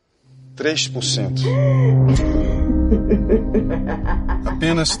3%.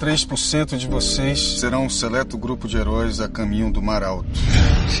 Apenas 3% de vocês serão um seleto grupo de heróis a caminho do Mar Alto.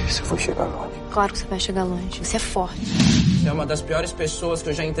 Você vai chegar longe. Claro que você vai chegar longe. Você é forte. Você é uma das piores pessoas que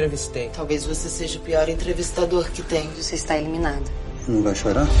eu já entrevistei. Talvez você seja o pior entrevistador que tem. Você está eliminado. Não vai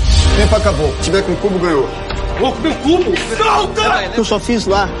chorar? O tempo acabou. Se tiver com cubo, ganhou. Louco, meu cubo! Solta! Eu só fiz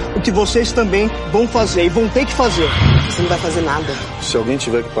lá o que vocês também vão fazer e vão ter que fazer. Você não vai fazer nada. Se alguém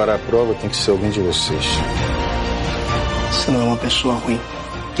tiver que parar a prova, tem que ser alguém de vocês. Você não é uma pessoa ruim.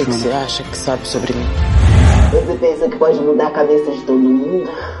 O que você acha que sabe sobre mim? Você pensa que pode mudar a cabeça de todo mundo,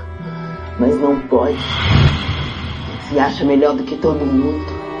 mas não pode. Se acha melhor do que todo mundo.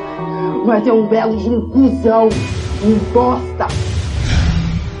 Vai ter um belo de um cuzão, um bosta.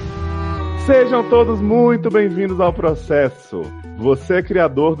 Sejam todos muito bem-vindos ao Processo. Você é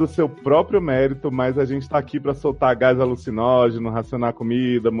criador do seu próprio mérito, mas a gente tá aqui pra soltar gás alucinógeno, racionar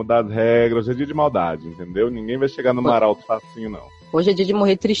comida, mudar as regras. Hoje é dia de maldade, entendeu? Ninguém vai chegar no Mar Alto facinho, não. Hoje é dia de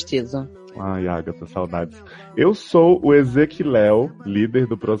morrer tristeza. Ai, Agatha, saudades. Eu sou o Ezequiel, líder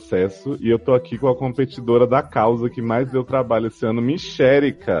do Processo, e eu tô aqui com a competidora da causa que mais deu trabalho esse ano,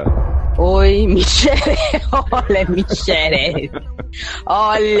 Michérica. Oi, Michere. Olha, Michere.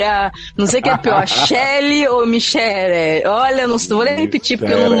 Olha, não sei o que é pior, Shelly ou Michere. Olha, não vou nem repetir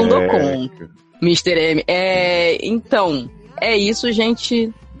porque eu não dou conta. Mr. M. Então, é isso,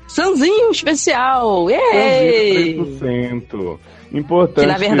 gente. Sanzinho especial. Sanzinho 3%. Importante.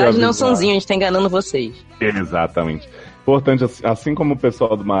 Que na verdade não é um Sanzinho, a gente tá enganando vocês. Exatamente. Importante, assim como o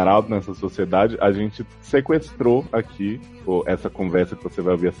pessoal do Mar Alto nessa sociedade, a gente sequestrou aqui essa conversa que você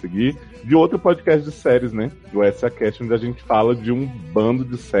vai ouvir a seguir de outro podcast de séries, né? Do SACast, onde a gente fala de um bando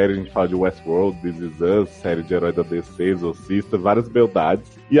de séries. A gente fala de Westworld, This Is Us, série de herói da DC, Exorcista, várias beldades.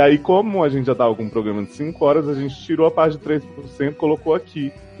 E aí, como a gente já tava com um programa de 5 horas, a gente tirou a parte de 3% e colocou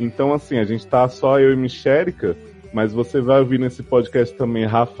aqui. Então, assim, a gente tá só eu e Michérica, mas você vai ouvir nesse podcast também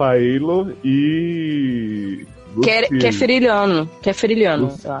Rafaelo e... Kefriliano,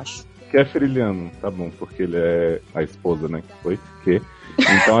 eu acho. Kefriliano, tá bom, porque ele é a esposa, né, que foi,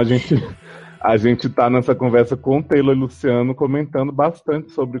 Então a gente tá nessa conversa com o Taylor e Luciano comentando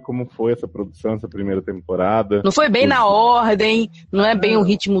bastante sobre como foi essa produção, essa primeira temporada. Não foi bem na ordem, não é bem o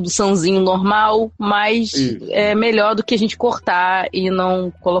ritmo do Sanzinho normal, mas é melhor do que a gente cortar e não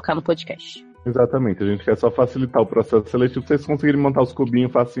colocar no podcast. Exatamente, a gente quer só facilitar o processo seletivo pra vocês conseguirem montar os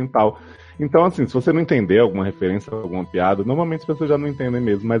cubinhos facinho e tal. Então, assim, se você não entender alguma referência, alguma piada, normalmente as pessoas já não entendem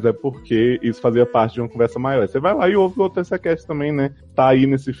mesmo, mas é porque isso fazia parte de uma conversa maior. Você vai lá e ouve o outro SACast também, né? Tá aí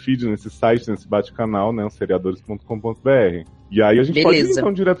nesse feed, nesse site, nesse bate-canal, né? seriadores.com.br. E aí a gente pode ir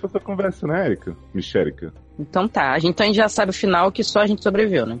então direto pra essa conversa, né, Erika? Michérica. Então tá, então a gente já sabe o final, que só a gente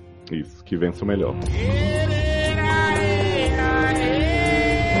sobreviveu, né? Isso, que vença o melhor.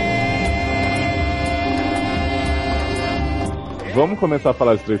 Vamos começar a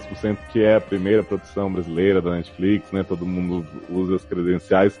falar de 3%, que é a primeira produção brasileira da Netflix, né? Todo mundo usa as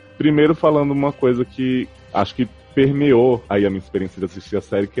credenciais. Primeiro falando uma coisa que acho que permeou aí a minha experiência de assistir a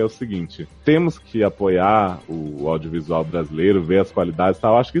série, que é o seguinte: temos que apoiar o audiovisual brasileiro, ver as qualidades e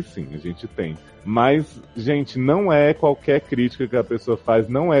tal. Acho que sim, a gente tem. Mas, gente, não é qualquer crítica que a pessoa faz,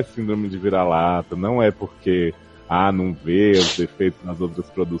 não é síndrome de vira-lata, não é porque... não vê os defeitos nas outras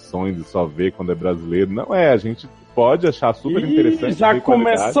produções e só vê quando é brasileiro. Não é, a gente pode achar super interessante. Já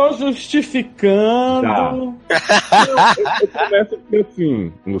começou justificando. Eu começo aqui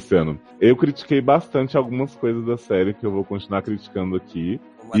assim, Luciano. Eu critiquei bastante algumas coisas da série que eu vou continuar criticando aqui.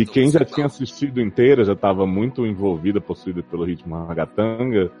 E quem já tinha assistido inteira, já estava muito envolvida, possuída pelo ritmo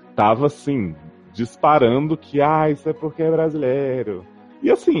ragatanga, tava assim, disparando que isso é porque é brasileiro.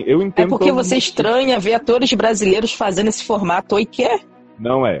 E assim, eu entendo... É porque você estranha ver atores brasileiros fazendo esse formato,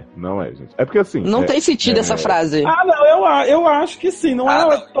 Não é, gente. É porque assim... Não tem sentido essa frase. Não, eu acho que sim. Não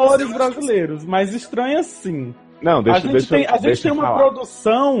é atores brasileiros, mas estranha sim. Não, a gente tem uma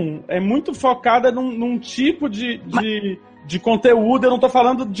produção muito focada num tipo de conteúdo. Eu não tô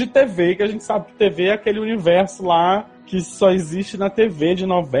falando de TV, que a gente sabe que TV é aquele universo lá que só existe na TV, de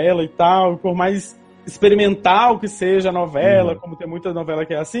novela e tal. Por mais experimental que seja a novela, como tem muita novela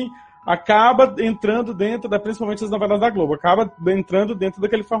que é assim, acaba entrando dentro principalmente as novelas da Globo, acaba entrando dentro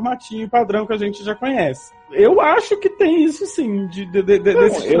daquele formatinho padrão que a gente já conhece. Eu acho que tem isso sim,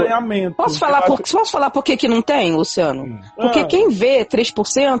 desse estranhamento. Posso falar por que não tem, Luciano? Porque quem vê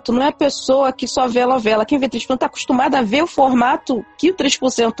 3% não é pessoa que só vê a novela. Quem vê 3% está acostumado a ver o formato que o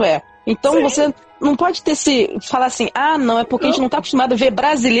 3% é. Então você não pode falar assim, não, é porque a gente não está acostumado a ver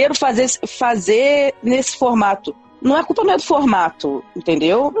brasileiro fazer nesse formato. Não é culpa, não é do formato,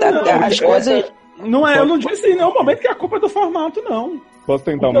 entendeu? As coisas... Não é, eu não disse em nenhum momento que a culpa é do formato, não. Posso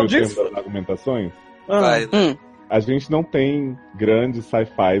tentar o meu tempo das argumentações? Vai. A gente não tem grandes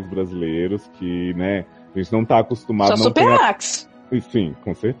sci-fis brasileiros que, né, a gente não tá acostumado... Só Super-Max. Sim,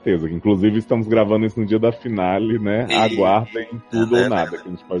 com certeza. Inclusive, estamos gravando isso no dia da finale, né? Aguardem tudo ou nada que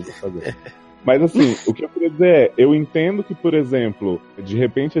a gente pode fazer. Mas, assim, o que eu queria dizer é, eu entendo que, por exemplo, de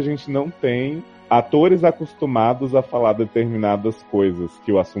repente a gente não tem atores acostumados a falar determinadas coisas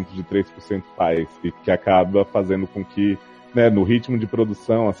que o assunto de 3% faz e que acaba fazendo com que, né, no ritmo de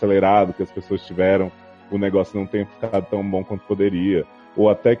produção acelerado que as pessoas tiveram, o negócio não tenha ficado tão bom quanto poderia. Ou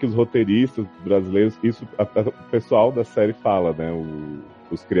até que os roteiristas brasileiros, isso o pessoal da série fala, né?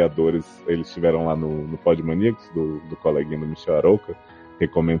 Os criadores, eles estiveram lá no Podmaníacos, do coleguinha do Michel Arouca,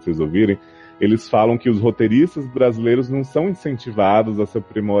 recomendo vocês ouvirem. Eles falam que os roteiristas brasileiros não são incentivados a se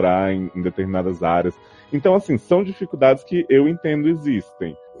aprimorar em determinadas áreas. Então, assim, são dificuldades que eu entendo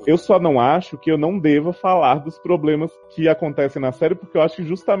existem. Eu só não acho que eu não deva falar dos problemas que acontecem na série, porque eu acho que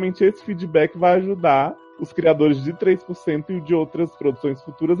justamente esse feedback vai ajudar os criadores de 3% e de outras produções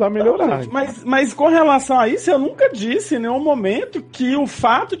futuras a melhorar. Mas com relação a isso, eu nunca disse em nenhum momento que o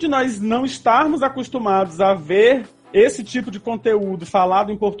fato de nós não estarmos acostumados a ver esse tipo de conteúdo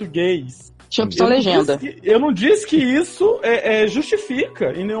falado em português... Tinha opção legenda. Eu não disse que isso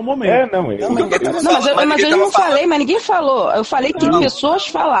justifica em nenhum momento. Mas eu não falei, mas ninguém falou. Eu falei que pessoas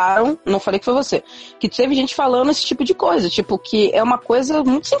falaram, não falei que foi você, que teve gente falando esse tipo de coisa, tipo, que é uma coisa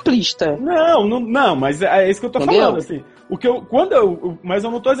muito simplista. Não, mas é isso que eu tô falando, assim. Mas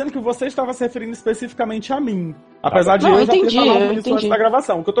eu não tô dizendo que você estava se referindo especificamente a mim. Apesar de eu já ter falado isso antes da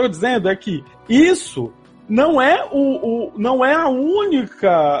gravação. O que eu tô dizendo é que isso... não é a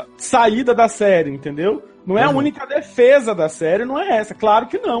única saída da série, entendeu? Não é a única defesa da série, não é essa. Claro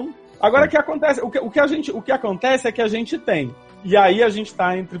que não. Agora, o que acontece? O que acontece é que a gente tem. E aí a gente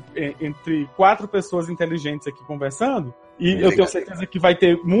tá entre 4 pessoas inteligentes aqui conversando, e eu tenho certeza que vai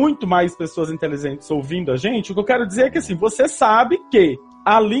ter muito mais pessoas inteligentes ouvindo a gente. O que eu quero dizer é que, assim, você sabe que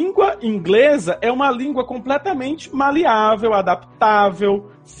a língua inglesa é uma língua completamente maleável,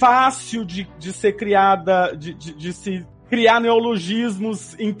 adaptável, fácil de ser criada, de se criar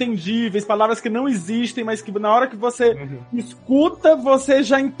neologismos entendíveis, palavras que não existem, mas que na hora que você escuta, você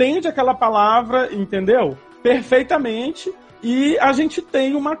já entende aquela palavra, entendeu? Perfeitamente. E a gente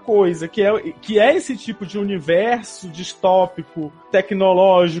tem uma coisa, que é esse tipo de universo distópico,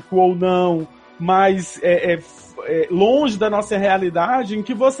 tecnológico ou não, mas longe da nossa realidade, em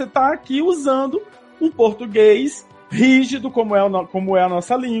que você está aqui usando um português rígido, como é a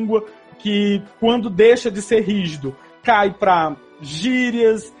nossa língua, que quando deixa de ser rígido, cai para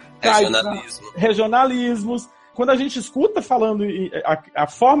gírias, cai para regionalismos. Quando a gente escuta falando, a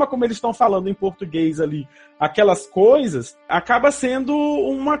forma como eles estão falando em português ali, aquelas coisas, acaba sendo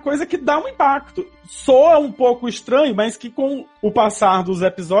uma coisa que dá um impacto. Soa um pouco estranho, mas que com o passar dos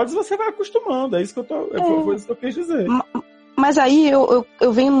episódios você vai acostumando. É isso que foi isso que eu quis dizer. Mas aí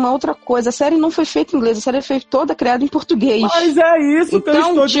eu venho numa outra coisa. A série não foi feita em inglês, a série foi toda criada em português. Mas é isso que eu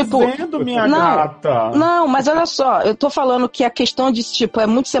estou dizendo, minha gata. Não, mas olha só, eu tô falando que a questão de, é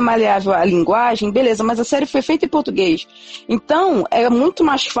muito ser maleável à linguagem, beleza, mas a série foi feita em português. Então, é muito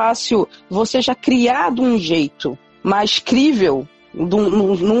mais fácil você já criar de um jeito mais crível,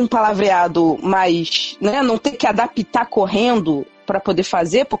 num palavreado mais, né, não ter que adaptar correndo para poder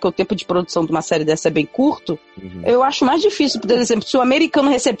fazer, porque o tempo de produção de uma série dessa é bem curto, eu acho mais difícil. Por exemplo, se o americano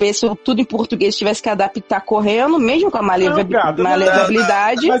recebesse tudo em português, tivesse que adaptar correndo, mesmo com a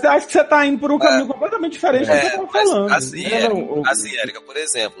maleabilidade... Mas eu acho que você tá indo por um caminho completamente diferente do que você tava falando. Assim, Érica, por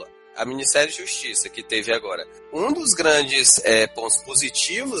exemplo, a minissérie Justiça que teve agora, um dos grandes pontos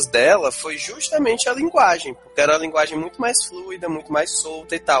positivos dela foi justamente a linguagem, porque era uma linguagem muito mais fluida, muito mais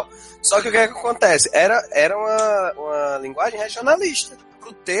solta e tal. Só que o que acontece? Era uma linguagem regionalista.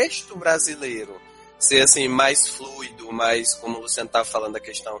 Pro texto brasileiro ser assim, mais fluido, mais, como o Luciano estava falando, a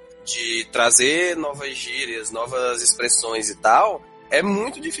questão de trazer novas gírias, novas expressões e tal, é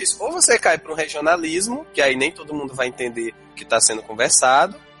muito difícil. Ou você cai para um regionalismo, que aí nem todo mundo vai entender o que está sendo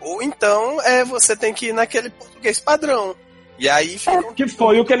conversado, ou então você tem que ir naquele português padrão. E aí fica que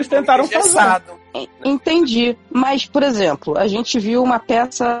foi o que eles tentaram fazer. Entendi. Mas, por exemplo, a gente viu uma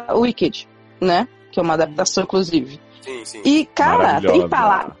peça Wicked, né? Que é uma adaptação, inclusive. Sim. E, cara, tem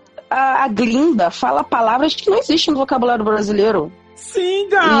palavras. A Glinda fala palavras que não existem no vocabulário brasileiro. Sim,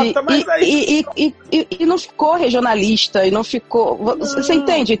 gata, mas aí... E não ficou regionalista, e não ficou... Você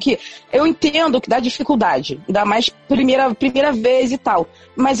entende que eu entendo que dá dificuldade, ainda mais primeira vez e tal,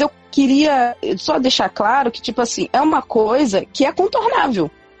 mas eu queria só deixar claro que, tipo assim, é uma coisa que é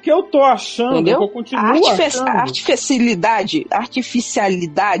contornável. Que eu tô achando, entendeu? Que eu continuo achando. A artificialidade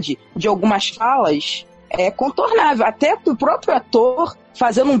de algumas falas é contornável. Até com o próprio ator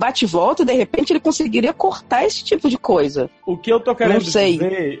fazendo um bate-volta, de repente ele conseguiria cortar esse tipo de coisa. O que eu tô querendo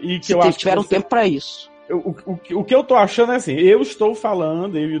dizer, e que eu acho que tiveram tempo pra isso. O que eu tô achando é assim, eu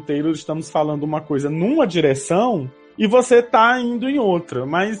e o Taylor estamos falando uma coisa numa direção e você tá indo em outra,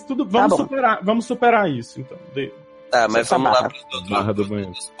 mas tudo, vamos superar isso, então. Tá, mas vamos lá para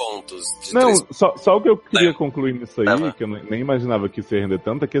os pontos. Não, só o que eu queria concluir nisso aí, que eu nem imaginava que isso ia render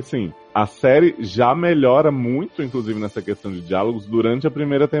tanto, é que assim, a série já melhora muito, inclusive nessa questão de diálogos, durante a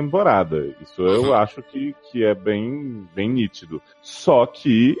primeira temporada. Isso eu acho que é bem nítido. Só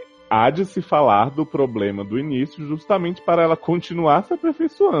que há de se falar do problema do início justamente para ela continuar se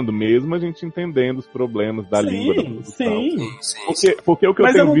aperfeiçoando, mesmo a gente entendendo os problemas da língua da produção. Porque o que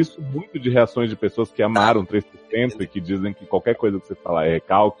eu tenho visto muito de reações de pessoas que amaram 3% e que dizem que qualquer coisa que você falar é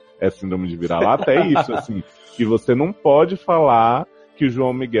recalque, é síndrome de vira-lata, é isso, assim, que você não pode falar que o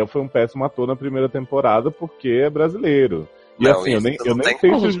João Miguel foi um péssimo ator na primeira temporada porque é brasileiro. E não, assim,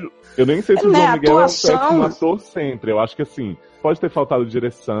 eu nem sei se o João Miguel é um péssimo ator sempre. Eu acho que assim, pode ter faltado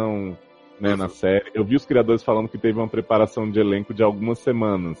direção, né, na série. Eu vi os criadores falando que teve uma preparação de elenco de algumas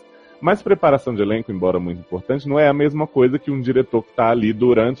semanas. Mas preparação de elenco, embora muito importante, não é a mesma coisa que um diretor que tá ali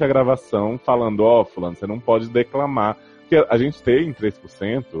durante a gravação falando, fulano, você não pode declamar. Porque a gente tem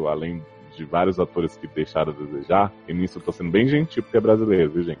 3%, além de vários atores que deixaram a desejar, e nisso eu tô sendo bem gentil porque é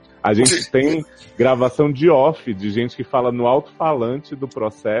brasileiro, viu, gente? A gente tem gravação de off, de gente que fala no alto-falante do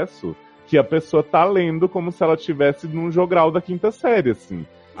processo, que a pessoa tá lendo como se ela estivesse num jogral da quinta série, assim.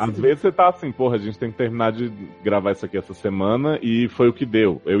 Às vezes você tá assim, a gente tem que terminar de gravar isso aqui essa semana e foi o que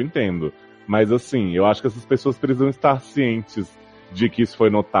deu, eu entendo. Mas assim, eu acho que essas pessoas precisam estar cientes de que isso foi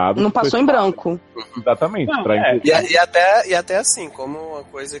notado. Não passou em branco. Exatamente. Não, e até assim, como uma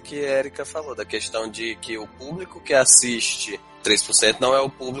coisa que a Erika falou, da questão de que o público que assiste 3% não é o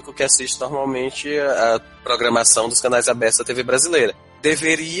público que assiste normalmente a programação dos canais abertos da TV brasileira.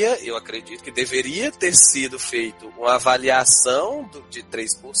 Eu acredito que deveria ter sido feito uma avaliação de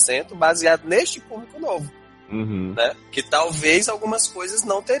 3% baseado neste público novo. Né? Que talvez algumas coisas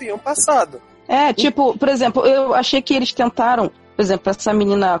não teriam passado. Tipo, por exemplo, eu achei que eles tentaram, por exemplo, essa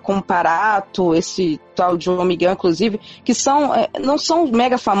menina Comparato, esse tal João Miguel, inclusive, que não são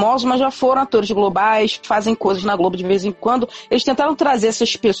mega famosos, mas já foram atores globais, fazem coisas na Globo de vez em quando. Eles tentaram trazer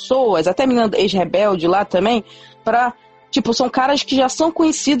essas pessoas, até a menina ex-rebelde lá também, pra... Tipo, são caras que já são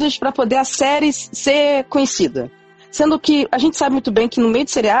conhecidos pra poder a série ser conhecida. Sendo que a gente sabe muito bem que no meio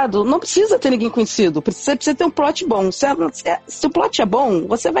de seriado não precisa ter ninguém conhecido. Você precisa ter um plot bom. Se o plot é bom,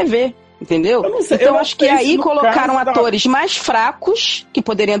 você vai ver. Entendeu? Eu acho que aí colocaram atores mais fracos, que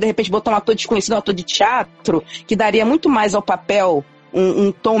poderiam, de repente, botar um ator desconhecido, um ator de teatro, que daria muito mais ao papel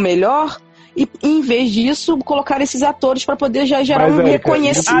um tom melhor. E, em vez disso, colocaram esses atores pra poder já gerar um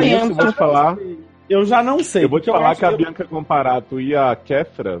reconhecimento. Eu já não sei. Eu vou te falar que a Bianca Comparato e a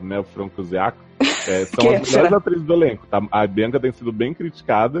Kéfera, né, o Franco-Ziaco, são as melhores atrizes do elenco. Tá? A Bianca tem sido bem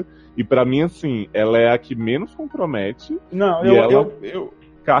criticada e pra mim, assim, ela é a que menos compromete. Não, eu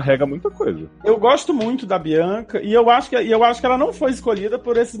carrega muita coisa. Eu gosto muito da Bianca e eu acho que ela não foi escolhida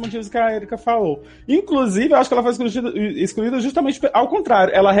por esses motivos que a Erika falou. Inclusive, eu acho que ela foi escolhida justamente ao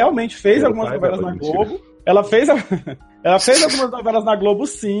contrário. Ela realmente fez algumas novelas na Globo. Ela fez algumas novelas na Globo,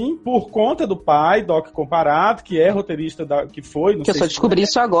 sim, por conta do pai, Doc Comparato, que é roteirista que foi... Não sei, eu só descobri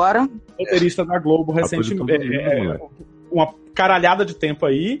isso agora. Roteirista da Globo recentemente. Uma caralhada de tempo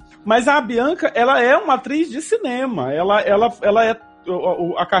aí. Mas a Bianca, ela é uma atriz de cinema. Ela é...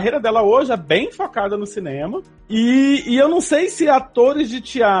 A carreira dela hoje é bem focada no cinema. E eu não sei se atores de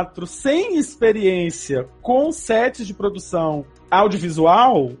teatro sem experiência com sets de produção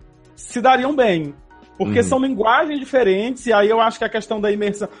audiovisual se dariam bem. Porque são linguagens diferentes, e aí eu acho que a questão da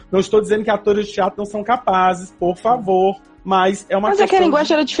imersão... Não estou dizendo que atores de teatro não são capazes, por favor, mas é uma questão... Mas é que a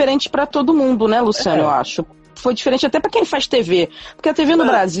linguagem era diferente para todo mundo, né, Luciano, eu acho. Foi diferente até para quem faz TV. Porque a TV no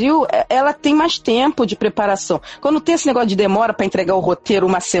Brasil, ela tem mais tempo de preparação. Quando tem esse negócio de demora para entregar o roteiro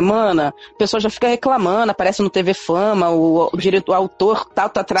uma semana, o pessoal já fica reclamando, aparece no TV Fama, o diretor, o autor tal,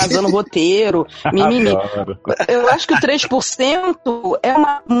 tá atrasando o roteiro, mimimi. Eu acho que o 3% é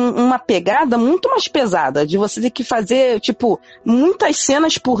uma pegada muito mais pesada, de você ter que fazer, tipo, muitas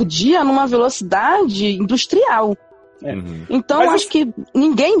cenas por dia numa velocidade industrial. Então, acho que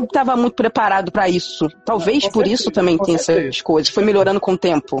ninguém estava muito preparado para isso. Talvez por isso também tenha essas coisas. Foi melhorando com o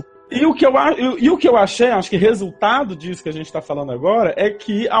tempo. E o que eu achei, acho que resultado disso que a gente está falando agora, é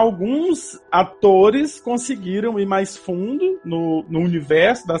que alguns atores conseguiram ir mais fundo no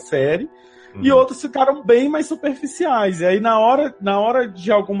universo da série, e outros ficaram bem mais superficiais. E aí, na hora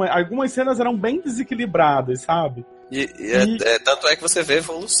de algumas cenas eram bem desequilibradas, sabe? Tanto é que você vê a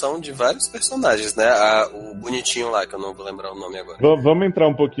evolução de vários personagens, né? O bonitinho lá, que eu não vou lembrar o nome agora. Vamos entrar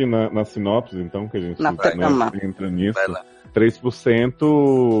um pouquinho na sinopse, então, que a gente entra nisso. Vai lá.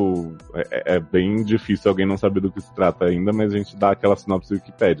 3% é bem difícil alguém não saber do que se trata ainda, mas a gente dá aquela sinopse da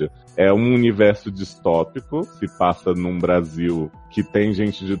Wikipédia. É um universo distópico, se passa num Brasil que tem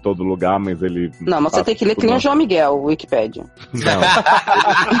gente de todo lugar, mas ele... Não, mas você tem que ler que nem o João Miguel, o Wikipédia. Não.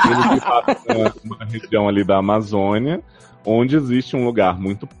 Ele se passa numa região ali da Amazônia, onde existe um lugar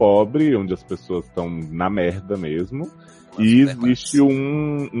muito pobre, onde as pessoas estão na merda mesmo. E existe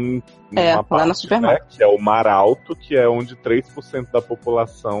uma lá na Supermarket, né, que é o Mar Alto, que é onde 3% da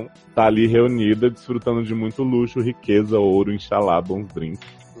população tá ali reunida, desfrutando de muito luxo, riqueza, ouro, inxalá, bons drinks.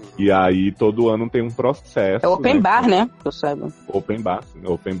 E aí todo ano tem um processo. É open bar, né? Eu saiba. Open bar, sim.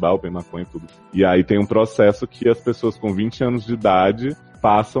 Open bar, open maconha, tudo. E aí tem um processo que as pessoas com 20 anos de idade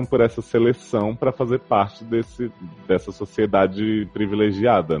passam por essa seleção para fazer parte dessa sociedade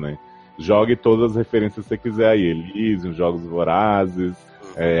privilegiada, né? Jogue todas as referências que você quiser aí. Elysium, Jogos Vorazes,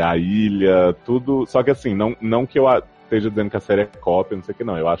 A Ilha, tudo. Só que assim, não que eu esteja dizendo que a série é cópia, não sei o que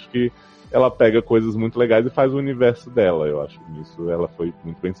não. Eu acho que ela pega coisas muito legais e faz o universo dela. Eu acho que nisso ela foi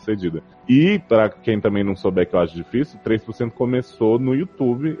muito bem sucedida. E, pra quem também não souber que eu acho difícil, 3% começou no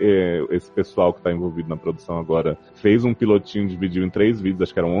YouTube. Esse pessoal que tá envolvido na produção agora fez um pilotinho, dividiu em 3 vídeos,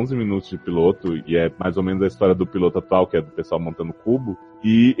 acho que eram 11 minutos de piloto, e é mais ou menos a história do piloto atual, que é do pessoal montando cubo.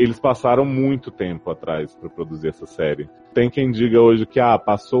 E eles passaram muito tempo atrás para produzir essa série. Tem quem diga hoje que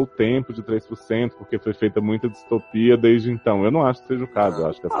passou o tempo de 3% porque foi feita muita distopia desde então. Eu não acho que seja o caso. Eu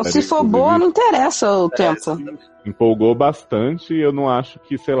acho que a série, se for boa, não interessa o tempo. Empolgou bastante e eu não acho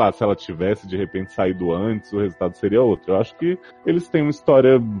que, sei lá, se ela tivesse de repente saído antes, o resultado seria outro. Eu acho que eles têm uma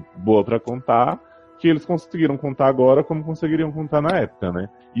história boa para contar, que eles conseguiram contar agora como conseguiriam contar na época, né?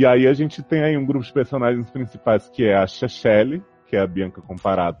 E aí a gente tem aí um grupo de personagens principais que é a Shelley, que é a Bianca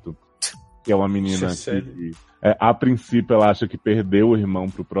Comparato, que é uma menina que, a princípio, ela acha que perdeu o irmão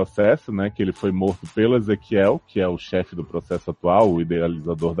pro processo, né? Que ele foi morto pelo Ezequiel, que é o chefe do processo atual, o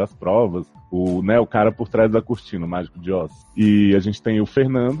idealizador das provas, o cara por trás da cortina, o mágico de Oz. E a gente tem o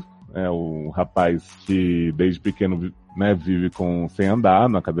Fernando, o rapaz que desde pequeno, né, vive sem andar,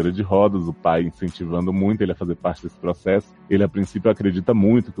 na cadeira de rodas, o pai incentivando muito ele a fazer parte desse processo. Ele, a princípio, acredita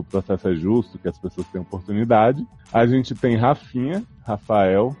muito que o processo é justo, que as pessoas têm oportunidade. A gente tem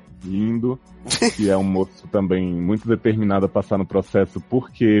Rafael, lindo, que é um moço também muito determinado a passar no processo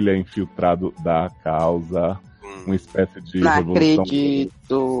porque ele é infiltrado da causa, uma espécie de revolução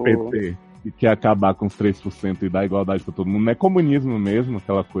PT, e quer acabar com os 3% e dar igualdade pra todo mundo. Não é comunismo mesmo,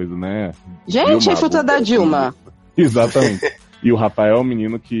 aquela coisa, né? Gente, é fruta da Dilma. Exatamente. E o Rafael é um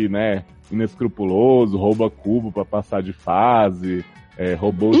menino que, né, inescrupuloso, rouba cubo pra passar de fase,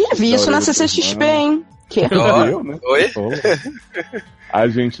 roubou... Ih, vi isso na CCXP, hein? Né? Oi? A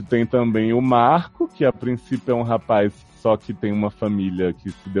gente tem também o Marco, que a princípio é um rapaz só que tem uma família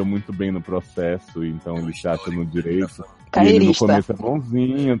que se deu muito bem no processo, então ele se acha no direito. E ele no começo é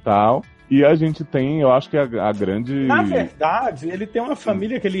bonzinho e tal. E a gente tem, eu acho que a grande... Na verdade, ele tem uma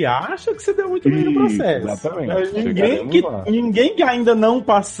família que ele acha que se deu muito bem no processo. Exatamente. Ninguém que ainda não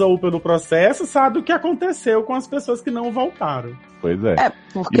passou pelo processo sabe o que aconteceu com as pessoas que não voltaram. Pois é.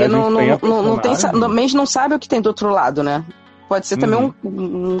 Porque não sabe o que tem do outro lado, né? Pode ser também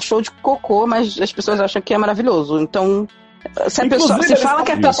um show de cocô, mas as pessoas acham que é maravilhoso. Então, se fala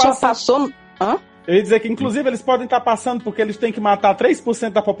que a pessoa passou... Hã? Eu ia dizer que, inclusive, eles podem estar passando porque eles têm que matar 3%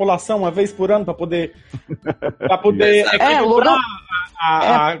 da população uma vez por ano para poder equilibrar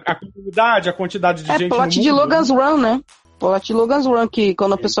a comunidade, a quantidade de gente no mundo. Plot de Logan's Run, né? Plot de Logan's Run, que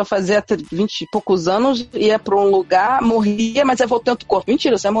quando a pessoa fazia 20 e poucos anos, ia pra um lugar, morria, mas ia voltando o corpo.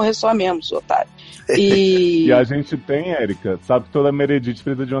 Mentira, você ia morrer só mesmo, seu otário. E a gente tem, Érica, sabe que toda Meredith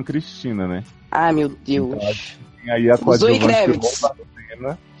precisa de uma Cristina, né? Ai, meu Deus. Então, a gente tem aí a coadjuvante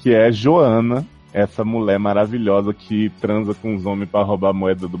que é Joana, essa mulher maravilhosa que transa com os homens pra roubar a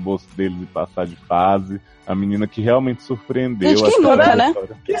moeda do bolso deles e passar de fase. A menina que realmente surpreendeu. Gente, quem nunca, né?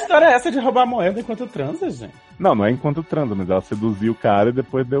 Que história é essa de roubar a moeda enquanto transa, gente? Não é enquanto transa, mas ela seduziu o cara e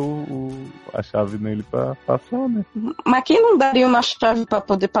depois deu a chave nele pra passar, né? Mas quem não daria uma chave pra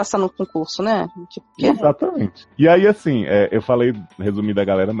poder passar no concurso, né? Exatamente. E aí, assim, eu falei, resumi da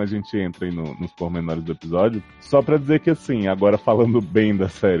galera, mas a gente entra aí nos pormenores do episódio. Só pra dizer que, assim, agora falando bem da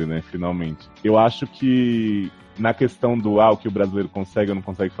série, né, finalmente. Eu acho que na questão do o que o brasileiro consegue ou não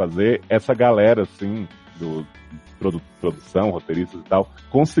consegue fazer, essa galera, assim, do produção, roteiristas e tal,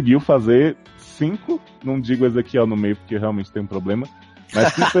 conseguiu fazer 5, não digo Ezequiel no meio porque realmente tem um problema,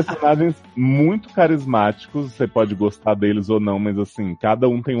 Mas tem personagens muito carismáticos, você pode gostar deles ou não, mas assim, cada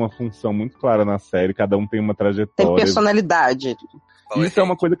um tem uma função muito clara na série, cada um tem uma trajetória. Tem personalidade. Isso é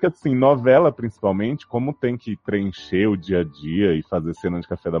uma coisa que, assim, novela principalmente, como tem que preencher o dia a dia e fazer cena de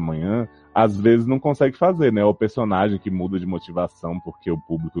café da manhã, às vezes não consegue fazer, né? O personagem que muda de motivação porque o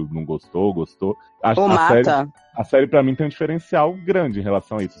público não gostou. Ou mata. A série, pra mim, tem um diferencial grande em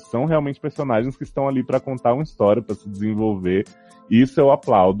relação a isso. São realmente personagens que estão ali pra contar uma história, pra se desenvolver. Isso eu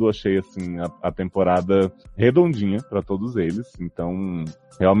aplaudo, achei, assim, a temporada redondinha pra todos eles. Então,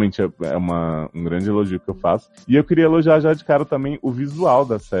 realmente é um grande elogio que eu faço. E eu queria elogiar já de cara também o visual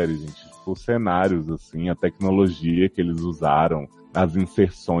da série, gente. Os cenários, assim, a tecnologia que eles usaram, as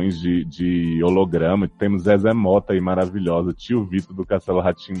inserções de holograma. Temos Zezé Mota aí, maravilhosa, tio Vitor do Castelo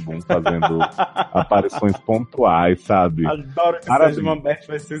Rá-Tim-Bum fazendo aparições pontuais, sabe? Adoro que Sérgio Manberti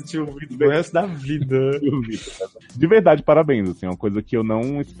vai ser tio Vitor do resto da vida. De verdade, parabéns, assim, é uma coisa que eu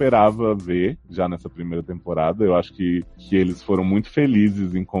não esperava ver já nessa primeira temporada. Eu acho que eles foram muito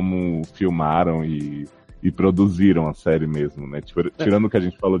felizes em como filmaram e produziram a série mesmo, né? Tirando o que a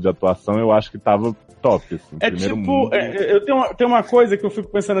gente falou de atuação, eu acho que tava top, assim. Eu tenho uma coisa que eu fico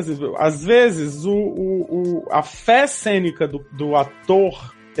pensando assim, às vezes a fé cênica do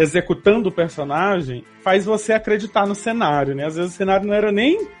ator executando o personagem faz você acreditar no cenário, né? Às vezes o cenário não era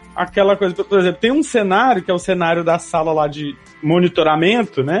nem aquela coisa, por exemplo, tem um cenário que é o cenário da sala lá de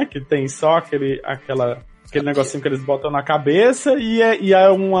monitoramento, né? Que tem só aquele negocinho que eles botam na cabeça e é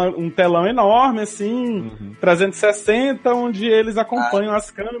um telão enorme, assim, 360, onde eles acompanham as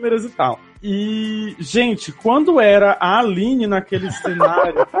câmeras e tal. E, gente, quando era a Aline naquele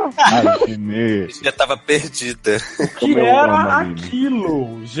cenário... já tava perdida. Que era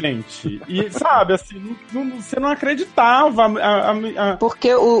aquilo, gente. E, sabe, assim, você não acreditava.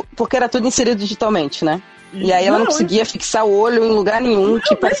 Porque era tudo inserido digitalmente, né? E aí ela não conseguia fixar o olho em lugar nenhum,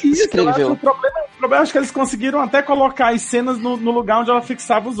 que parece que escreveu. O problema é que eles conseguiram até colocar as cenas no lugar onde ela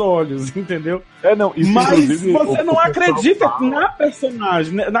fixava os olhos, entendeu? Mas você não acredita na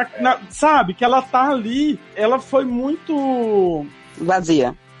personagem, sabe? Que ela tá ali, ela foi muito...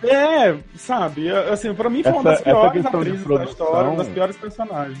 vazia. Sabe? Assim, pra mim foi uma das piores atrizes da história, uma das piores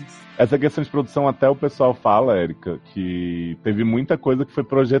personagens. Essa questão de produção, até o pessoal fala, Érica, que teve muita coisa que foi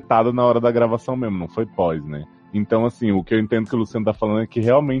projetada na hora da gravação mesmo, não foi pós, né? Então, assim, o que eu entendo que o Luciano tá falando é que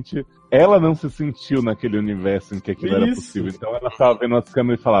realmente ela não se sentiu naquele universo em que aquilo era possível. Então ela tava vendo as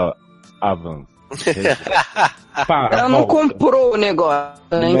câmeras e falava, avança. Ela não comprou o negócio,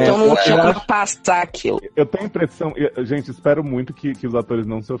 né? Então não tinha como passar aquilo. Eu tenho a impressão, gente, espero muito que os atores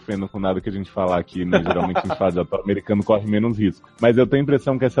não se ofendam com nada que a gente falar aqui, né? Geralmente a gente fala de ator americano, corre menos risco. Mas eu tenho a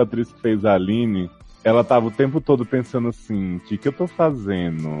impressão que essa atriz que fez a Aline, ela tava o tempo todo pensando assim, o que eu tô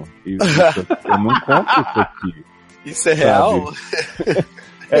fazendo? Eu não conto isso aqui. Isso é real?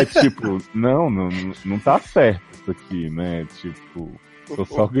 É tipo, não tá certo isso aqui, né? Tipo, tô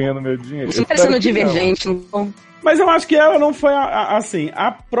só ganhando meu dinheiro. Isso parecendo Divergente, então. Mas eu acho que ela não foi assim,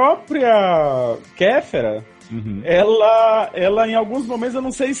 a própria Kéfera, ela em alguns momentos, eu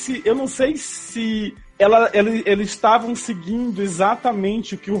não sei se eles estavam seguindo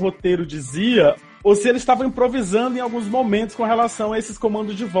exatamente o que o roteiro dizia, ou se eles estavam improvisando em alguns momentos com relação a esses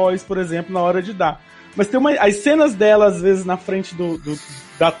comandos de voz, por exemplo, na hora de dar. Mas tem as cenas dela, às vezes, na frente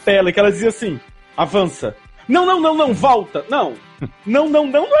da tela, que ela dizia assim, avança. Não, volta. Não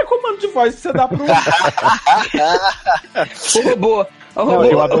é comando de voz que você dá pro... O robô.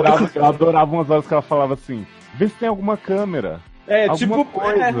 Eu adorava umas horas que ela falava assim, vê se tem alguma câmera. Alguma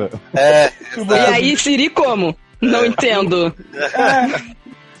coisa. E aí, Siri como? Não entendo.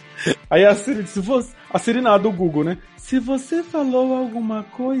 Aí a Siri disse, a Siri não, do Google, né? Se você falou alguma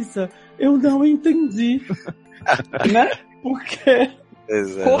coisa, eu não entendi. Né? Por quê?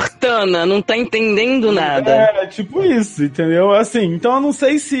 Cortana, não tá entendendo nada. Tipo isso, entendeu? Assim, então eu não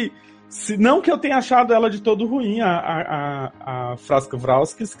sei se não que eu tenha achado ela de todo ruim, a Fraska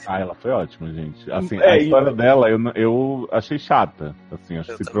Vrauskis. Ela foi ótima, gente. Assim, a história dela eu achei chata, assim,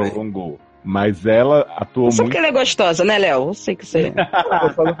 acho que se prolongou. Mas ela atuou muito... Só porque ela é gostosa, né, Léo? Eu sei que você...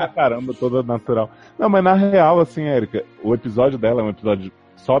 Gostosa pra caramba, toda natural. Não, mas na real, assim, Érica, o episódio dela é um episódio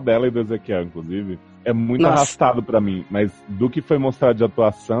só dela e do Ezequiel, inclusive. É muito arrastado pra mim, mas do que foi mostrado de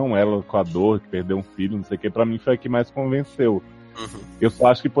atuação, ela com a dor, que perdeu um filho, não sei o que, pra mim foi a que mais convenceu. Eu só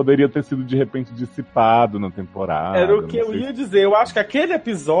acho que poderia ter sido de repente dissipado na temporada. Era o que eu ia dizer, eu acho que aquele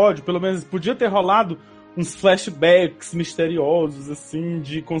episódio, pelo menos, podia ter rolado uns flashbacks misteriosos, assim,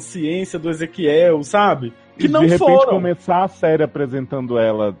 de consciência do Ezequiel, sabe? Que não de repente foram. Começar a série apresentando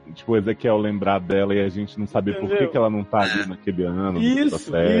ela, tipo, o Ezequiel lembrar dela e a gente não saber por que ela não tá ali naquele ano.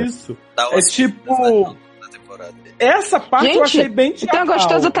 Isso. É tipo... temporada. Essa parte Gente, eu achei bem teatral. Então a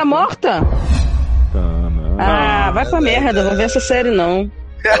gostosa tá morta? Vai pra merda, vou ver essa série não.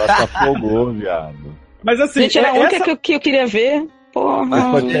 Ela se afogou, viado. Mas assim, gente, era a única que eu queria ver. Porra.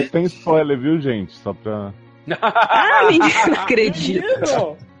 Mas tem spoiler, viu, gente? Só pra... menina, não acredito.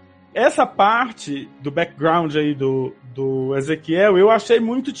 Menino, essa parte do background aí do Ezequiel, eu achei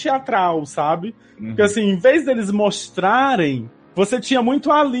muito teatral, sabe? Porque assim, em vez deles mostrarem, você tinha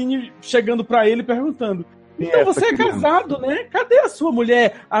muito a Aline chegando pra ele perguntando: então você é casado, né? Cadê a sua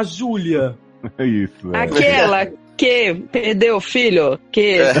mulher, a Júlia? Isso, Aquela que perdeu o filho,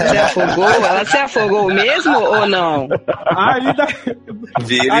 que se afogou, ela se afogou mesmo ou não?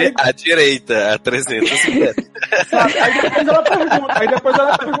 Vire à direita, a 300 metros. Aí depois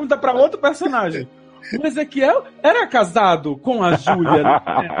ela pergunta pra outro personagem: o Ezequiel era casado com a Júlia, né?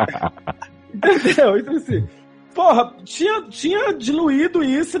 Entendeu? Então assim, porra, tinha diluído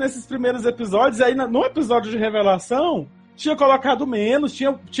isso nesses primeiros episódios, aí no episódio de revelação tinha colocado menos,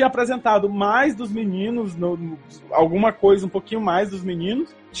 tinha apresentado mais dos meninos, alguma coisa um pouquinho mais dos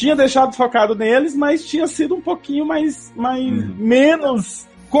meninos, tinha deixado focado neles, mas tinha sido um pouquinho menos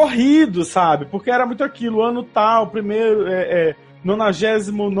corrido, sabe? Porque era muito aquilo, ano tal, primeiro,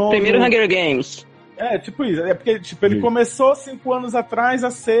 99º... Primeiro Hunger Games. Tipo isso. É porque ele começou 5 anos atrás a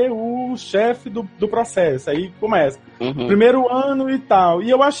ser o chefe do processo. Aí começa. Primeiro ano e tal. E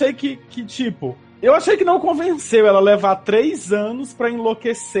eu achei que eu achei que não convenceu ela levar 3 anos pra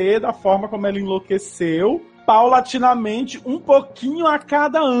enlouquecer da forma como ela enlouqueceu, paulatinamente, um pouquinho a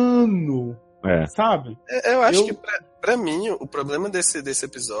cada ano. Sabe? Eu acho que pra mim, o problema desse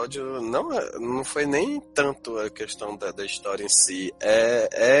episódio não foi nem tanto a questão da história em si,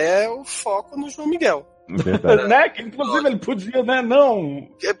 é o foco no João Miguel. Né? Que inclusive ele podia, né? Não.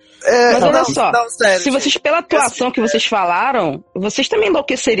 Mas olha só, sério, se vocês, pela atuação que vocês falaram, vocês também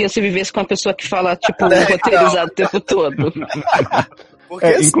enlouqueceriam se vivesse com uma pessoa que fala, tipo, roteirizado o tempo todo. Porque,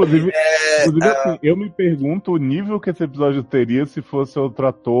 inclusive, assim, eu me pergunto o nível que esse episódio teria se fosse outro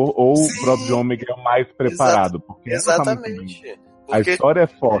ator ou o próprio João Miguel mais preparado. Porque exatamente. A história é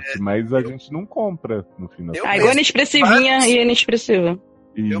forte, mas a gente não compra no final. Igual inexpressivinha e inexpressiva.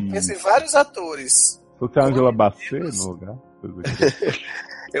 Eu penso em vários atores. Você é a Angela Bassett no lugar?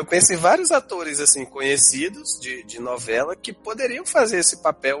 Eu penso em vários atores assim conhecidos de novela que poderiam fazer esse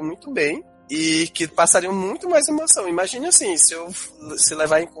papel muito bem e que passariam muito mais emoção. Imagine assim, se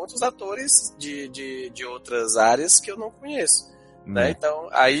levar em conta os atores de outras áreas que eu não conheço, né? Então,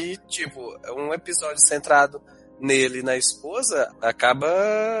 aí, tipo, um episódio centrado nele e na esposa acaba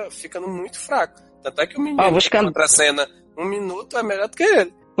ficando muito fraco. Tanto é que o menino contra a cena 1 minuto é melhor do que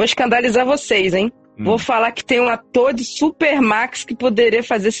ele. Vou escandalizar vocês, hein? Vou falar que tem um ator de Supermax que poderia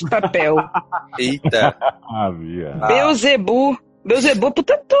fazer esse papel. Eita! Beelzebub,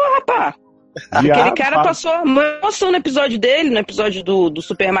 puta ator, rapaz. Aquele cara passou uma emoção no episódio dele, no episódio do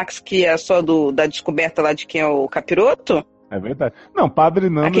Supermax, que é só da descoberta lá de quem é o capiroto. É verdade. Não, Padre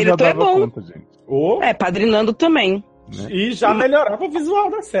Nando aquele já ator dava é bom. conta, gente. Padre Nando também. Né? E já melhorava o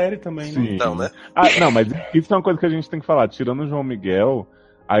visual da série também, né? Então, né? Não, mas isso é uma coisa que a gente tem que falar. Tirando o João Miguel,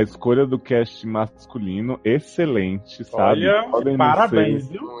 a escolha do cast masculino, excelente, sabe? Olha, parabéns,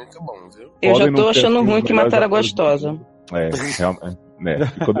 viu? Muito bom, viu? Eu já tô achando ruim que mataram a gostosa. Realmente.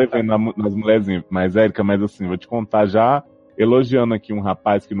 Ficou devendo nas mulherzinhas. Mas, Érica, assim, vou te contar já, elogiando aqui um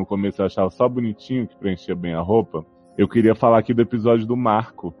rapaz que no começo eu achava só bonitinho, que preenchia bem a roupa. Eu queria falar aqui do episódio do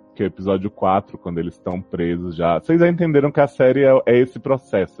Marco, que é o episódio 4, quando eles estão presos já. Vocês já entenderam que a série é esse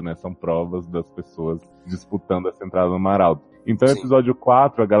processo, né? São provas das pessoas disputando essa entrada no Mar Alto. Então, no episódio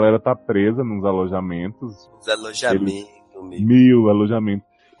 4, a galera tá presa nos alojamentos. Os alojamentos. Mil alojamentos.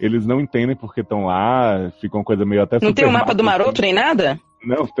 Eles não entendem porque estão lá, fica uma coisa meio até... Não tem o mapa do maroto nem nada?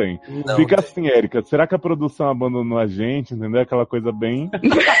 Não tem. Fica assim, Érica, será que a produção abandonou a gente? Entendeu? Aquela coisa bem...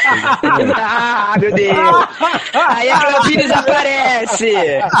 Meu Deus! Aí a Cléo Pires aparece!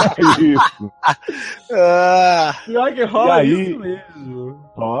 Isso. Pior que rola isso mesmo.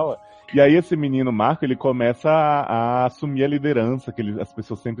 Rola. E aí esse menino Marco, ele começa a assumir a liderança que as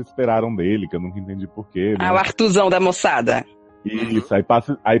pessoas sempre esperaram dele, que eu nunca entendi porquê. Né? O Artuzão da moçada. Isso,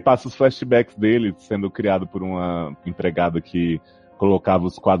 aí passa os flashbacks dele sendo criado por uma empregada que colocava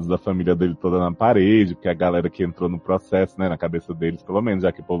os quadros da família dele toda na parede, porque a galera que entrou no processo, né, na cabeça deles, pelo menos,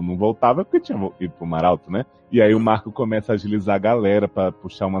 já que o povo não voltava, porque tinha ido pro Mar Alto, né? E aí o Marco começa a agilizar a galera pra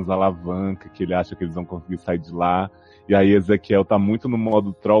puxar umas alavancas, que ele acha que eles vão conseguir sair de lá. E aí Ezequiel tá muito no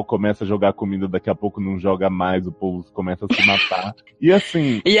modo troll, começa a jogar comida, daqui a pouco não joga mais, o povo começa a se matar. E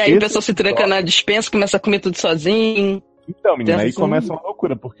assim... E aí o pessoal se tranca na despensa, começa a comer tudo sozinho. Então, menina, aí começa uma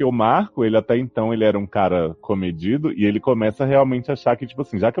loucura, porque o Marco, ele até então, ele era um cara comedido, e ele começa a realmente achar que, tipo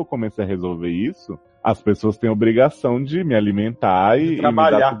assim, já que eu comecei a resolver isso, as pessoas têm a obrigação de me alimentar e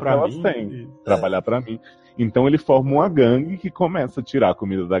trabalhar me dar tudo que elas têm. Trabalhar pra mim. Então ele forma uma gangue que começa a tirar a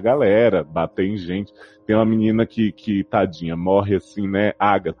comida da galera, bater em gente. Tem uma menina que tadinha, morre assim, né,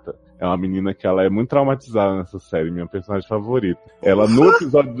 Agatha. É uma menina que ela é muito traumatizada nessa série, minha personagem favorita. Ela, no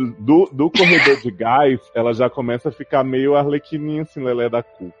episódio do corredor de gás, ela já começa a ficar meio arlequininha, assim, lelé da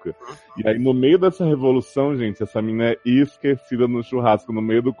cuca. E aí, no meio dessa revolução, gente, essa menina é esquecida no churrasco, no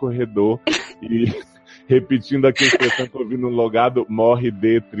meio do corredor. E repetindo aqui a expressão que eu vi no logado, morre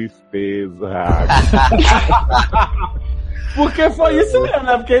de tristeza. Porque foi isso mesmo,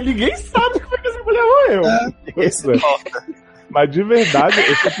 né? Porque ninguém sabe como é que essa mulher morreu. Mas de verdade,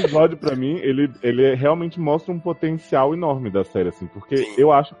 esse episódio pra mim, ele realmente mostra um potencial enorme da série, assim, porque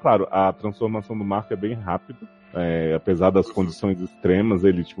eu acho, claro, a transformação do Marco é bem rápida, apesar das condições extremas,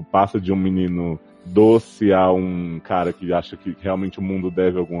 ele, tipo, passa de um menino doce a um cara que acha que realmente o mundo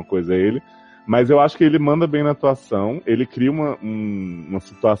deve alguma coisa a ele, mas eu acho que ele manda bem na atuação, ele cria uma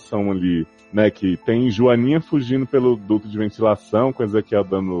situação ali, né, que tem Joaninha fugindo pelo duto de ventilação, com Ezequiel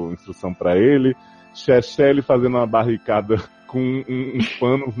dando instrução pra ele, Chechele fazendo uma barricada com uns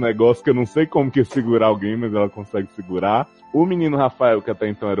panos, uns negócios que eu não sei como que é segurar alguém, mas ela consegue segurar. O menino Rafael, que até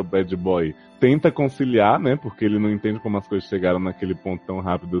então era o bad boy, tenta conciliar, né, porque ele não entende como as coisas chegaram naquele ponto tão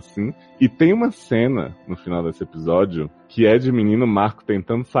rápido assim. E tem uma cena, no final desse episódio, que é de menino Marco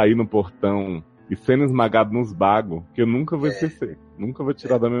tentando sair no portão e sendo esmagado nos bagos, que eu nunca vou esquecer. Nunca vou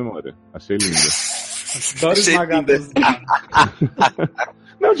tirar da memória. Achei linda. Adoro esmagado nos bagos.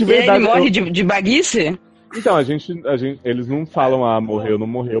 Não, de verdade. E ele morre de baguice? Então, eles não falam, morreu, não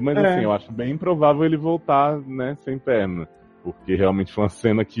morreu, mas assim, eu acho bem improvável ele voltar, né, sem perna. Porque realmente foi uma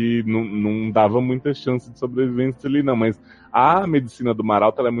cena que não dava muita chance de sobrevivência ali, não. Mas a medicina do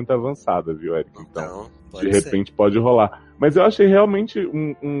Maralto, ela é muito avançada, viu, Eric? Então, de repente pode rolar. Mas eu achei realmente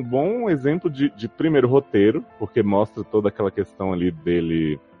um bom exemplo de primeiro roteiro, porque mostra toda aquela questão ali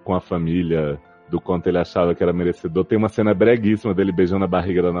dele com a família, do quanto ele achava que era merecedor. Tem uma cena breguíssima dele beijando a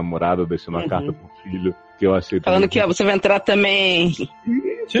barriga da namorada, deixando uma carta pro filho, que eu achei... Falando que você vai entrar também.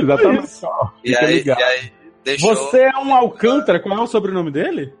 Exatamente. E aí deixou... Você é um Alcântara? Qual é o sobrenome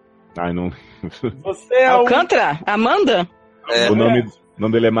dele? Ai, não... Você é Alcântara? Amanda? O nome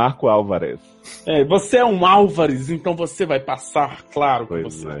dele é Marco Álvares. Você é um Álvares, então você vai passar, claro que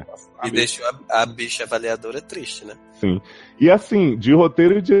você vai passar. E deixou a bicha avaliadora triste, né? Sim. E assim, de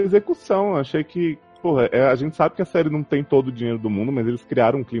roteiro e de execução, achei que, porra, a gente sabe que a série não tem todo o dinheiro do mundo, mas eles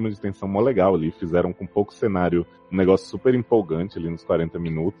criaram um clima de tensão mó legal ali, fizeram com pouco cenário um negócio super empolgante ali nos 40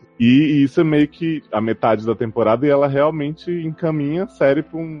 minutos. E isso é meio que a metade da temporada e ela realmente encaminha a série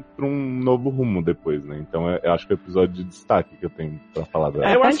pra um novo rumo depois, né? Então eu acho que é o episódio de destaque que eu tenho pra falar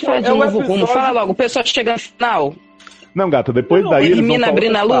dela. Eu acho que é de novo rumo. Fala logo, o pessoal chega no final. Não, gata, depois daí ele mina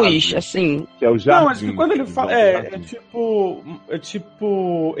abrindo a luz, assim. Que é o jardim. Não, acho que quando ele fala... É tipo...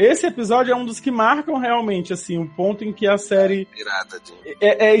 Esse episódio é um dos que marcam realmente, assim, um ponto em que a série...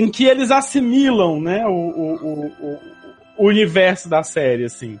 em que eles assimilam, né, o universo da série,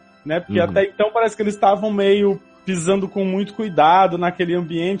 assim, né? Porque até então parece que eles estavam meio pisando com muito cuidado naquele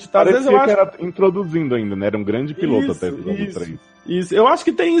ambiente. Tá? Parecia às vezes eu acho que era introduzindo ainda, né? Era um grande piloto até o episódio 3. Isso, eu acho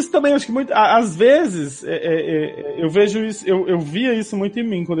que tem isso também, acho que às vezes eu vejo isso, eu via isso muito em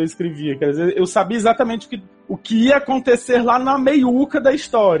mim quando eu escrevia, quer dizer, eu sabia exatamente o que ia acontecer lá na meiuca da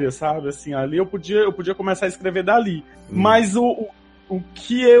história, sabe, assim, ali eu podia começar a escrever dali, mas o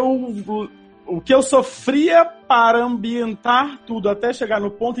que eu sofria para ambientar tudo até chegar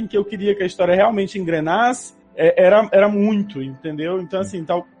no ponto em que eu queria que a história realmente engrenasse, era muito, entendeu? Então, assim,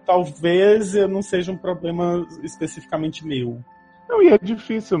 talvez não seja um problema especificamente meu. Não, e é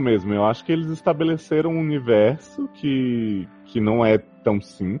difícil mesmo. Eu acho que eles estabeleceram um universo que não é tão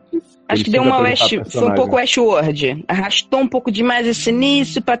simples. Acho que deu foi um pouco Westworld. Arrastou um pouco demais esse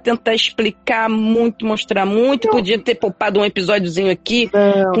início pra tentar explicar muito, mostrar muito. Podia ter poupado um episódiozinho aqui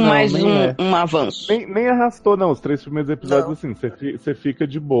com mais um avanço. Nem arrastou, não. Os 3 primeiros episódios, assim, você fica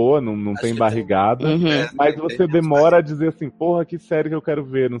de boa, não tem barrigada. Mas você demora a dizer assim, porra, que série que eu quero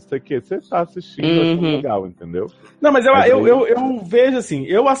ver, não sei o quê. Você tá assistindo, achando legal, entendeu? Não, mas eu vejo assim,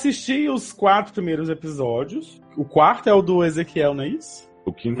 eu assisti os 4 primeiros episódios. O 4º é o do Ezequiel, não é isso?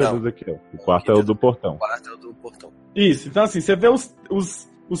 O 5º é do Ezequiel. O 4º é o do Portão. O 4º é o do Portão. Isso, então assim, você vê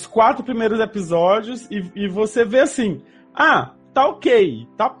os 4 primeiros episódios e você vê assim, tá ok,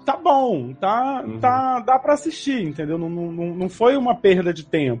 tá bom, dá pra assistir, entendeu? Não foi uma perda de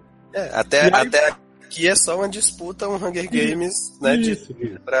tempo. Até aqui é só uma disputa, um Hunger Games, né?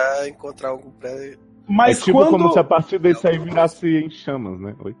 Pra encontrar algo pra... Mas é tipo como se a partir desse aí virasse em chamas,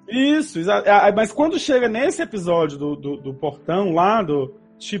 né? Oi? Isso, mas quando chega nesse episódio do portão lá,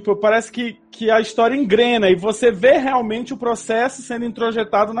 tipo, parece que a história engrena e você vê realmente o processo sendo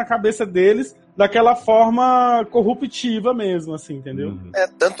introjetado na cabeça deles daquela forma corruptiva mesmo, assim, entendeu?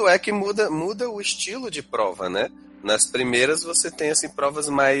 Tanto é que muda o estilo de prova, né? Nas primeiras você tem assim, provas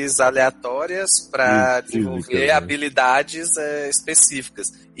mais aleatórias para desenvolver habilidades específicas.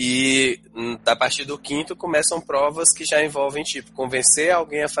 E a partir do quinto começam provas que já envolvem, tipo, convencer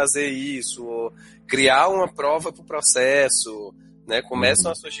alguém a fazer isso, ou criar uma prova para o processo, né?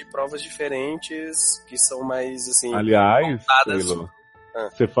 Começam a surgir provas diferentes que são mais, assim... Aliás, Taylor,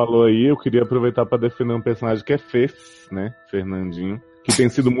 você falou aí, eu queria aproveitar para defender um personagem que é Fefs, né? Fernandinho. Que tem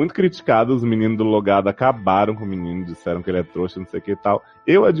sido muito criticado, os meninos do Logado acabaram com o menino, disseram que ele é trouxa, não sei o que e tal.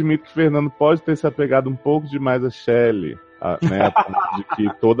 Eu admito que o Fernando pode ter se apegado um pouco demais a Shelley, né, a ponto de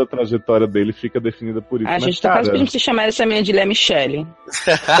que toda a trajetória dele fica definida por isso. A gente tá quase pedindo pra você chamar essa menina de Léa Michele.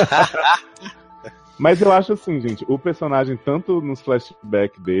 Mas eu acho assim, gente, o personagem, tanto nos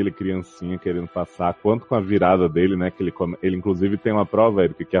flashbacks dele, criancinha querendo passar, quanto com a virada dele, né, que ele inclusive tem uma prova,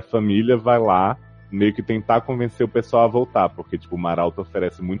 Érica, que a família vai lá meio que tentar convencer o pessoal a voltar, porque, tipo, o Maralto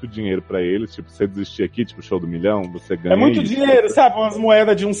oferece muito dinheiro pra eles, tipo, você desistir aqui, tipo, show do milhão, você ganha. É muito dinheiro, sabe? Umas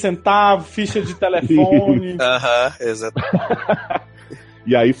moedas de 1 centavo, ficha de telefone. Exato.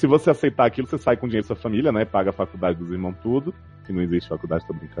 E aí, se você aceitar aquilo, você sai com dinheiro da sua família, né? Paga a faculdade dos irmãos tudo, que não existe faculdade,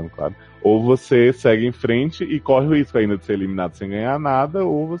 tô brincando, claro. Ou você segue em frente e corre o risco ainda de ser eliminado sem ganhar nada,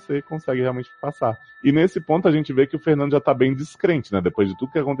 ou você consegue realmente passar. E nesse ponto a gente vê que o Fernando já tá bem descrente, né? Depois de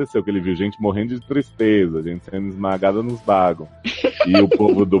tudo que aconteceu, que ele viu gente morrendo de tristeza, gente sendo esmagada nos bagos, e o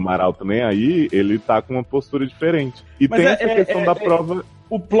povo do Maralto nem aí, ele tá com uma postura diferente. E mas tem essa questão da prova...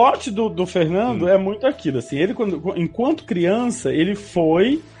 O plot do Fernando é muito aquilo, assim, ele enquanto criança, ele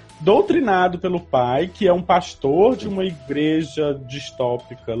foi doutrinado pelo pai, que é um pastor de uma igreja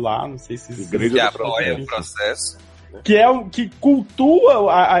distópica lá, não sei se... Igreja que apoia o processo. Que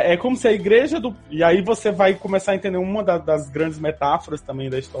cultua, é como se a igreja do... E aí você vai começar a entender uma das grandes metáforas também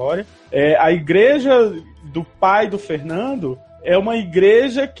da história. A igreja do pai do Fernando é uma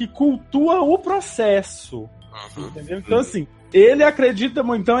igreja que cultua o processo. Entendeu? Então, assim, ele acredita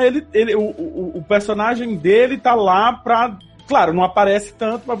muito. Então, o personagem dele tá lá pra... Claro, não aparece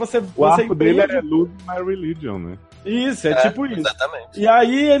tanto, mas você... O arco dele é Lose My Religion, né? Isso, tipo isso. Exatamente. E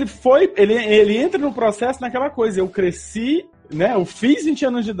aí ele entra no processo naquela coisa, eu cresci, né, eu fiz 20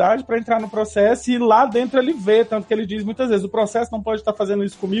 anos de idade pra entrar no processo e lá dentro ele vê, tanto que ele diz muitas vezes, o processo não pode estar fazendo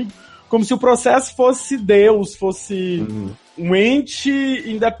isso comigo, como se o processo fosse Deus, fosse um ente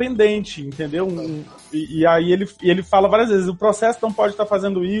independente, entendeu? E aí ele fala várias vezes, o processo não pode estar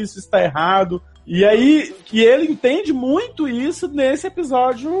fazendo isso está errado. E aí, e ele entende muito isso nesse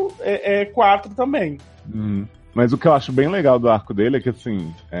episódio 4 também. Mas o que eu acho bem legal do arco dele é que,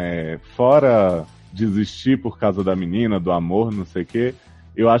 assim, fora desistir por causa da menina, do amor, não sei o quê,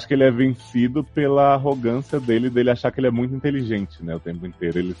 eu acho que ele é vencido pela arrogância dele achar que ele é muito inteligente, né, o tempo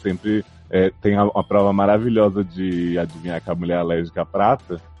inteiro. Ele sempre tem uma prova maravilhosa de adivinhar que a mulher é alérgica à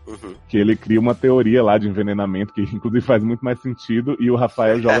prata, que ele cria uma teoria lá de envenenamento, que inclusive faz muito mais sentido, e o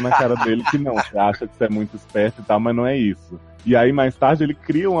Rafael joga na cara dele que não, você acha que você é muito esperto e tal, mas não é isso. E aí, mais tarde, ele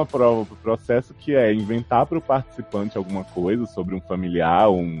cria uma prova pro processo que é inventar para o participante alguma coisa sobre um familiar,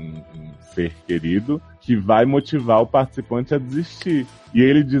 um ser querido, que vai motivar o participante a desistir. E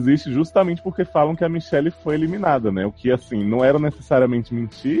ele desiste justamente porque falam que a Michelle foi eliminada, né? O que, assim, não era necessariamente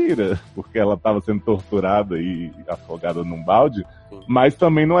mentira, porque ela estava sendo torturada e afogada num balde, mas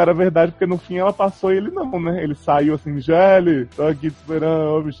também não era verdade, porque no fim ela passou e ele não, né? Ele saiu assim, Michelle, tô aqui te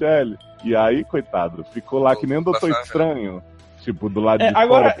esperando, ô Michelle. E aí, coitado, ficou lá que nem um Doutor Estranho. Tipo, do lado de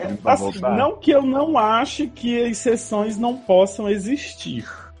agora, fora. assim, não que eu não ache que exceções não possam existir.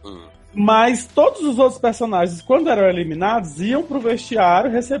 Mas todos os outros personagens, quando eram eliminados, iam pro vestiário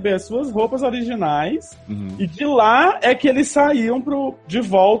receber as suas roupas originais. E de lá é que eles saíam de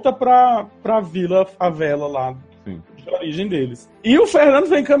volta pra Vila Favela lá. De origem deles. E o Fernando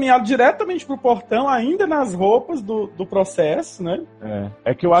foi encaminhado diretamente pro portão, ainda nas roupas do processo, né?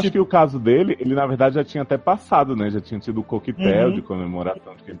 É que eu acho que o caso dele, ele na verdade já tinha até passado, né? Já tinha tido o coquetel de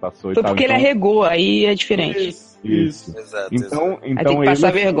comemoração de que ele passou e tal. Porque ele arregou, aí é diferente. Isso. Exato, então tem que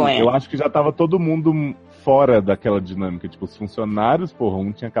passar vergonha. Eu acho que já tava todo mundo fora daquela dinâmica. Tipo, os funcionários,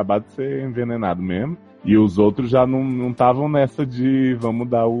 um tinha acabado de ser envenenado mesmo. E os outros já não estavam nessa de vamos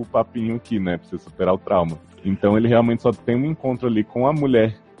dar o papinho aqui, né? Pra você superar o trauma. Então ele realmente só tem um encontro ali com a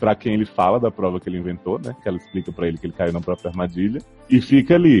mulher pra quem ele fala da prova que ele inventou, né? Que ela explica pra ele que ele caiu na própria armadilha. E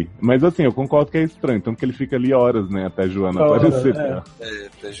fica ali. Mas assim, eu concordo que é estranho. Então que ele fica ali horas, né? Até a Joana aparecer.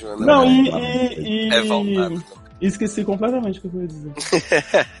 Até a Joana Não, é voltada. Esqueci completamente o que eu ia dizer.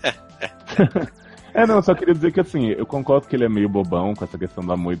 Não, eu só queria dizer que assim, eu concordo que ele é meio bobão com essa questão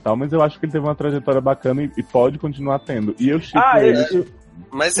do amor e tal, mas eu acho que ele teve uma trajetória bacana e pode continuar tendo. E eu chipo ele.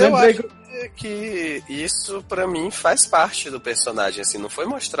 Mas eu acho que isso, pra mim, faz parte do personagem, assim, não foi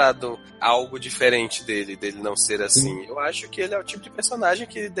mostrado algo diferente dele não ser assim. Eu acho que ele é o tipo de personagem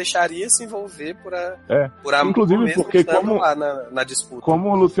que deixaria se envolver por amor, inclusive mesmo porque estando lá na disputa. Como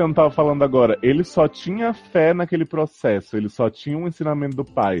o Luciano tava falando agora, ele só tinha fé naquele processo, ele só tinha um ensinamento do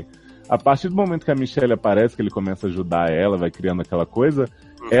pai. A partir do momento que a Michelle aparece, que ele começa a ajudar ela, vai criando aquela coisa,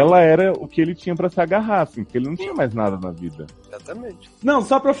 ela era o que ele tinha pra se agarrar, assim, porque ele não tinha mais nada na vida. Exatamente. Não,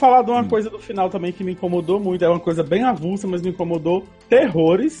 só pra falar de uma coisa do final também que me incomodou muito, é uma coisa bem avulsa, mas me incomodou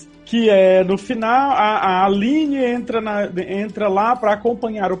terrores, que é, no final, a Aline entra lá pra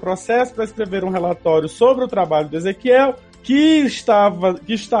acompanhar o processo, pra escrever um relatório sobre o trabalho do Ezequiel, que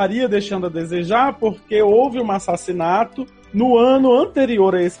estaria deixando a desejar porque houve um assassinato no ano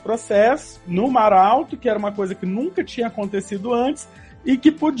anterior a esse processo, no Mar Alto, que era uma coisa que nunca tinha acontecido antes e que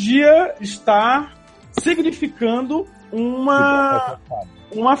podia estar significando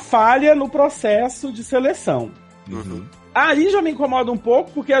uma falha no processo de seleção. Aí já me incomoda um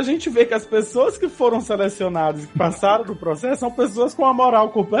pouco, porque a gente vê que as pessoas que foram selecionadas e que passaram do processo são pessoas com uma moral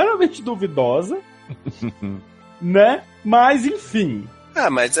completamente duvidosa, né? Mas, enfim...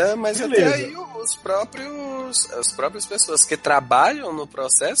 mas até aí as próprias pessoas que trabalham no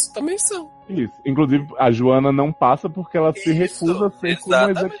processo também são. Isso. Inclusive, a Joana não passa porque ela se recusa a ser como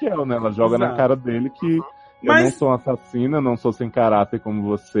Ezequiel, né? Ela joga na cara dele que eu não sou assassina, não sou sem caráter como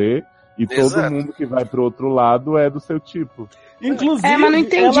você, e todo mundo que vai pro outro lado é do seu tipo. Inclusive, mas não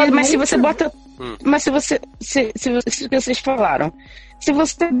entendi, mas se você bota... Mas se vocês falaram, se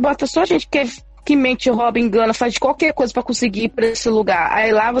você bota só gente que mente, rouba, engana, faz qualquer coisa pra conseguir ir pra esse lugar,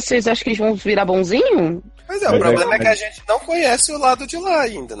 aí lá vocês acham que eles vão virar bonzinho? Mas o problema é que a gente não conhece o lado de lá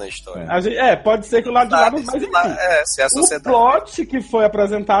ainda na história. Pode ser que o lado de lá não, mas enfim. Se a sociedade... O plot que foi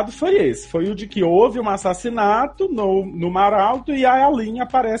apresentado foi esse. Foi o de que houve um assassinato no Mar Alto e a Aline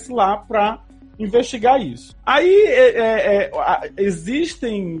aparece lá pra investigar isso. Aí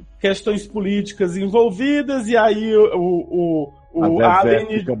existem questões políticas envolvidas e aí a Zé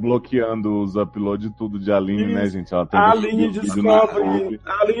fica bloqueando os uploads de tudo de Aline, né, gente? Ela tem a Aline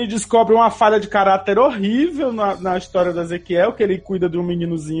descobre uma falha de caráter horrível na história do Ezequiel, que ele cuida de um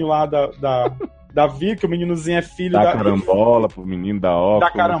meninozinho lá da Vi, que o meninozinho é filho da carambola, pro menino da óculos.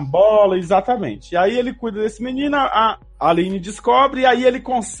 Da carambola, exatamente. E aí ele cuida desse menino, a Aline descobre, e aí ele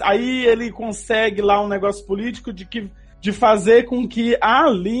consegue lá um negócio político de fazer com que a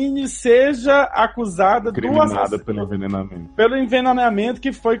Aline seja acusada do assassinato. Pelo envenenamento. Pelo envenenamento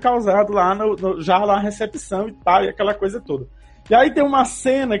que foi causado lá já na recepção e tal, e aquela coisa toda. E aí tem uma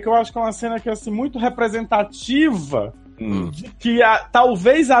cena que eu acho que é uma cena que é assim, muito representativa de que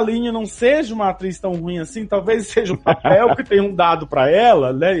talvez a Aline não seja uma atriz tão ruim assim, talvez seja o papel que tenham dado pra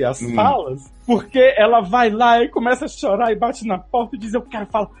ela, né, e as falas, porque ela vai lá e começa a chorar e bate na porta e diz, eu quero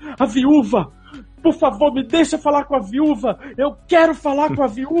falar, a viúva! Por favor, me deixa falar com a viúva. Eu quero falar com a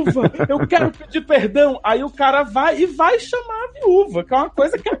viúva. Eu quero pedir perdão. Aí o cara vai chamar a viúva, que é a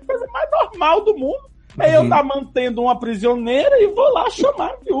coisa mais normal do mundo. É eu estar mantendo uma prisioneira e vou lá chamar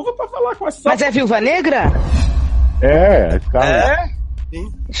a viúva pra falar com essa. Mas é viúva negra? Scarlett.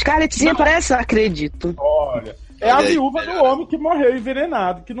 Scarlettzinha parece, acredito. Olha, é a viúva do homem que morreu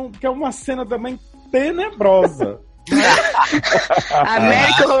envenenado, que é uma cena também tenebrosa.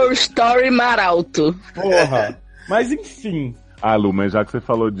 American Horror Story Mar Alto. Porra. Mas enfim. Lu, mas já que você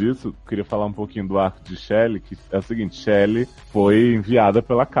falou disso, queria falar um pouquinho do arco de Shelley, que é o seguinte, Shelley foi enviada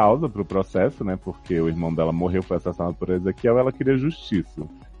pela causa pro processo, né, porque o irmão dela morreu, foi assassinado por Ezequiel, ela queria justiça.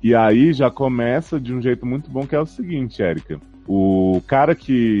 E aí já começa de um jeito muito bom, que é o seguinte, Érica, o cara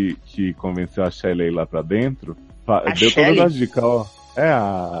que convenceu a Shelley lá pra dentro, deu todas as dicas, ó.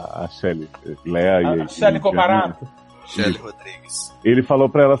 A Shelley, Léa e... A Shelley Coparato. Shelley Rodrigues. Ele falou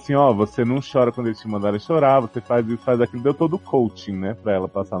pra ela assim, você não chora quando eles te mandarem chorar, você faz isso, faz aquilo. Deu todo o coaching, né, pra ela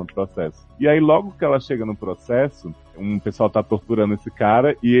passar no processo. E aí, logo que ela chega no processo, um pessoal tá torturando esse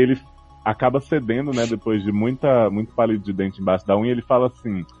cara e ele acaba cedendo, né, depois de muito palito de dente embaixo da unha, ele fala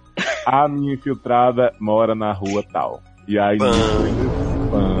assim, a minha infiltrada mora na rua tal. E aí,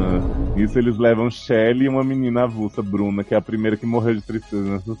 nisso eles levam Shelley e uma menina avulsa, Bruna, que é a primeira que morreu de tristeza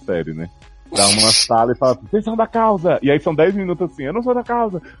nessa série, né? Dá uma sala e fala assim, vocês são da causa! E aí são 10 minutos assim, eu não sou da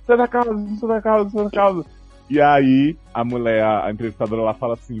causa, você é da causa, não sou da causa, sou da causa. E aí, a mulher, a entrevistadora lá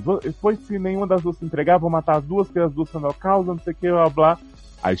fala assim, pois se nenhuma das duas se entregar, vou matar as duas, porque as duas são da causa, não sei o que, blá blá.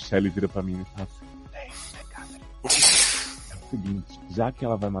 Aí Shelley vira pra mim e fala assim, é o seguinte, já que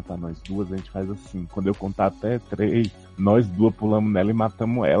ela vai matar nós duas, a gente faz assim, quando eu contar até 3, nós duas pulamos nela e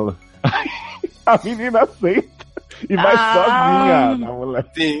matamos ela. Aí a menina aceita e vai sozinha na mulher.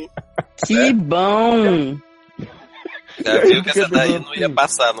 Sim. Que bom! Já viu que essa daí não ia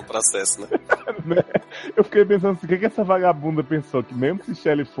passar no processo, né? Eu fiquei pensando assim, o que essa vagabunda pensou? Que mesmo se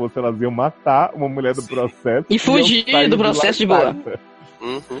Shelley fosse, elas iam matar uma mulher do processo e fugir do processo de boa.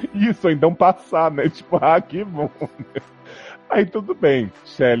 Isso, então passar, né? Tipo, que bom. Aí tudo bem,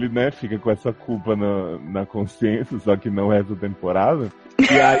 Shelley, né, fica com essa culpa na consciência, só que não essa temporada.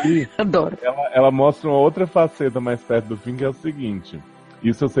 E aí, adoro. Ela mostra uma outra faceta mais perto do fim, que é o seguinte.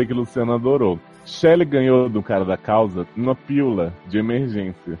 Isso eu sei que Luciano adorou. Shelley ganhou do cara da causa uma pílula de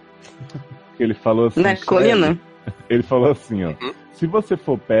emergência. Que ele falou assim... Na colina? Ele falou assim, ó. Se você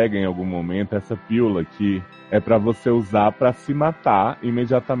for pega em algum momento, essa pílula aqui é pra você usar pra se matar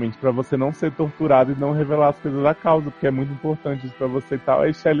imediatamente, pra você não ser torturado e não revelar as coisas da causa, porque é muito importante isso pra você e tal.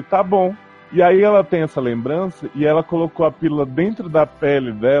 Aí Shelley, tá bom. E aí ela tem essa lembrança e ela colocou a pílula dentro da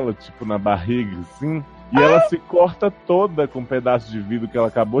pele dela, tipo na barriga, assim, e ela se corta toda com um pedaço de vidro que ela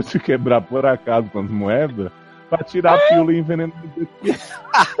acabou de quebrar por acaso com as moedas, pra tirar a pílula e envenenar o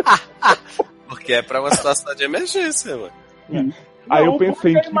Porque é pra uma situação de emergência, mano. Aí eu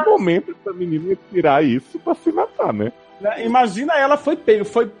pensei, em que momento essa menina ia tirar isso pra se matar, né? Imagina ela foi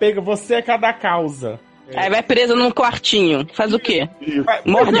pega, você é cada causa. Aí vai presa num quartinho. Faz o quê?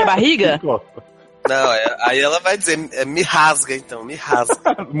 Morde a barriga? Não, aí ela vai dizer, me rasga então, me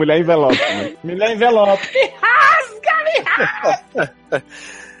rasga. Mulher envelope, né? Mulher envelope. Me rasga!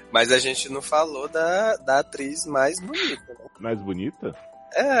 Mas a gente não falou da atriz mais bonita, né? Mais bonita?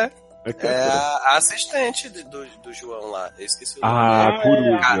 É a assistente do João lá. Eu esqueci o nome.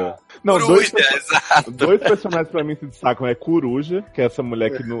 Coruja. Não, exato. Dois personagens pra mim se destacam. É Coruja, que é essa mulher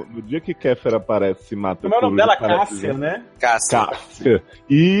que no dia que Kéfera aparece se mata. Como é o nome dela? Cássia, né? Cássia.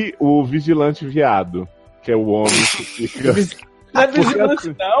 E o Vigilante Viado, que é o homem que fica... Não é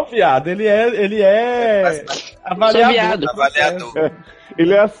vigilante não, viado. Ele é avaliador.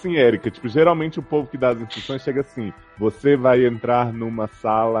 Ele é assim, Érica, tipo, geralmente o povo que dá as instruções chega assim, você vai entrar numa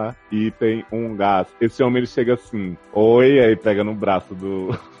sala e tem um gás. Esse homem, ele chega assim, oi, aí pega no braço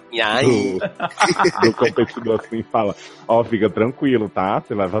do competidor assim e fala, fica tranquilo, tá?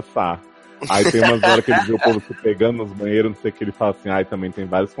 Você vai avançar. Aí tem umas horas que ele vê o povo se pegando nos banheiros, não sei o que, ele fala assim, também tem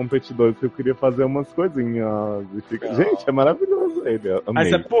vários competidores que eu queria fazer umas coisinhas. E fica... Gente, é maravilhoso ele.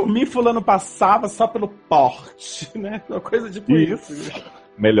 Amei. Mas por mim, fulano passava só pelo porte, né? Uma coisa tipo isso.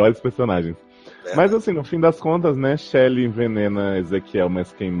 Melhores personagens. Mas assim, no fim das contas, né, Shelley envenena Ezequiel,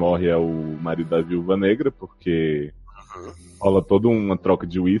 mas quem morre é o marido da Viúva Negra, porque rola toda uma troca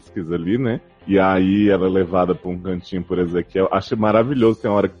de uísques ali, né? E aí ela é levada pra um cantinho por Ezequiel. Acho maravilhoso, tem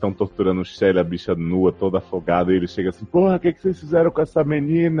uma hora que estão torturando Shelley, a bicha nua, toda afogada, e ele chega assim, porra, o que vocês fizeram com essa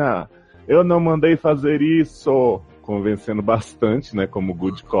menina? Eu não mandei fazer isso! Convencendo bastante, né, como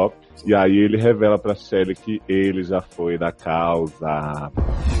good cop. E aí ele revela pra Shelley que ele já foi da causa.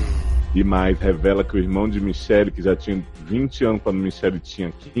 E mais, revela que o irmão de Michelle, que já tinha 20 anos quando Michelle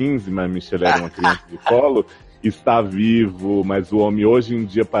tinha 15, mas Michelle era uma criança de colo, está vivo, mas o homem hoje em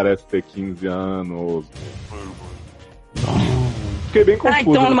dia parece ter 15 anos. Fiquei bem confuso.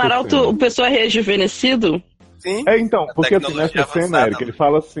 Então no Maralto o pessoal é rejuvenescido? Sim. Então, porque assim, nessa cena, Eric, ele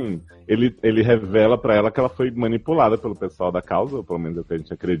fala assim, ele revela pra ela que ela foi manipulada pelo pessoal da causa, ou pelo menos é o que a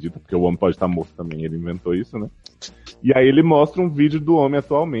gente acredita, porque o homem pode estar morto também, ele inventou isso, né? E aí ele mostra um vídeo do homem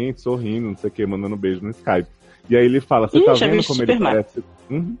atualmente, sorrindo, não sei o que, mandando beijo no Skype. E aí ele fala, você tá vendo como ele parece...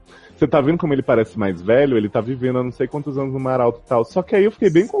 Você tá vendo como ele parece mais velho? Ele tá vivendo há não sei quantos anos no Maralto e tal. Só que aí eu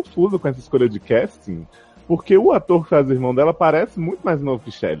fiquei bem confuso com essa escolha de casting, porque o ator que faz o irmão dela parece muito mais novo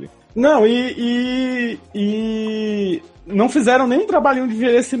que Shelley. Não, e não fizeram nem um trabalhinho de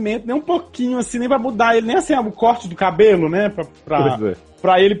envelhecimento, nem um pouquinho assim, nem pra mudar ele, nem assim o corte do cabelo, né?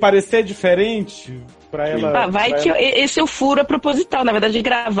 Pra ele parecer diferente. Pra ela, esse é o furo proposital, na verdade, de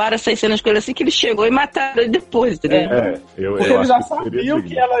gravar essas cenas com ele assim que ele chegou e mataram ele depois, entendeu? Porque eles já sabiam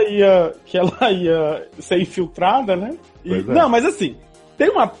que ela ia ser infiltrada, né? Não, mas assim, tem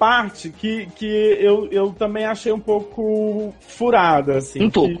uma parte que eu também achei um pouco furada,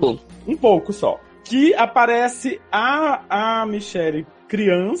 assim. Um pouco só. Que aparece a Michelle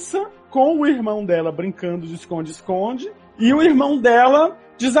criança com o irmão dela brincando de esconde-esconde e o irmão dela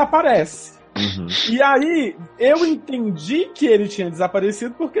desaparece. E aí, eu entendi que ele tinha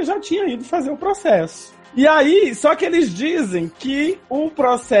desaparecido porque já tinha ido fazer o processo. E aí, só que eles dizem que o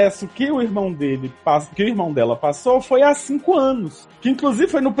processo que o irmão dela passou foi há 5 anos. Que inclusive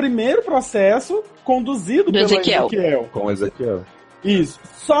foi no primeiro processo conduzido pelo Ezequiel. Com o Ezequiel. Isso.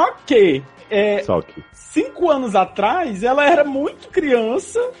 Só que 5 anos atrás, ela era muito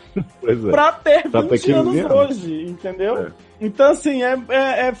criança pra ter 20 anos hoje, entendeu? É. Então, assim,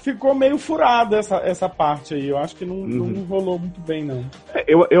 ficou meio furada essa parte aí. Eu acho que não rolou muito bem, não.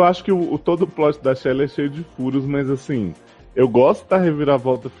 Eu acho que todo o plot da Shelley é cheio de furos, mas assim, eu gosto da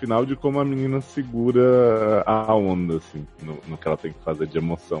reviravolta final de como a menina segura a onda, assim, no que ela tem que fazer de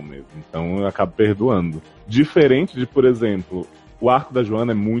emoção mesmo. Então eu acabo perdoando. Diferente de, por exemplo, o arco da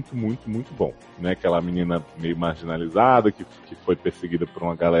Joana é muito, muito, muito bom, né? Aquela menina meio marginalizada, que foi perseguida por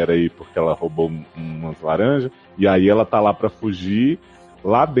uma galera aí porque ela roubou umas laranjas, e aí ela tá lá pra fugir.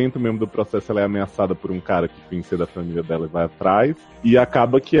 Lá dentro mesmo do processo ela é ameaçada por um cara que finge ser da família dela e vai atrás, e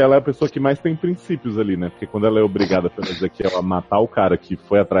acaba que ela é a pessoa que mais tem princípios ali, né? Porque quando ela é obrigada pelo Ezequiel a matar o cara que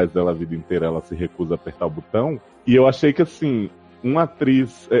foi atrás dela a vida inteira, ela se recusa a apertar o botão. E eu achei que, assim, uma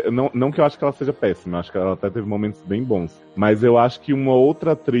atriz, não que eu acho que ela seja péssima, eu acho que ela até teve momentos bem bons, mas eu acho que uma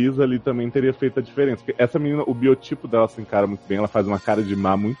outra atriz ali também teria feito a diferença, porque essa menina, o biotipo dela se encara muito bem, ela faz uma cara de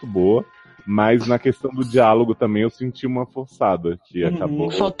má muito boa, mas na questão do diálogo também eu senti uma forçada, que acabou...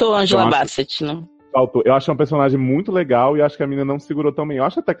 Faltou Angela Bassett, né? Faltou. Eu acho uma personagem muito legal e acho que a menina não segurou tão bem. Eu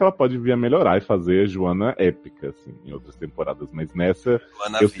acho até que ela pode vir a melhorar e fazer a Joana épica, assim, em outras temporadas. Mas nessa,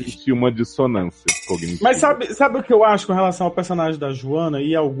 eu senti uma dissonância cognitiva. Mas sabe o que eu acho com relação ao personagem da Joana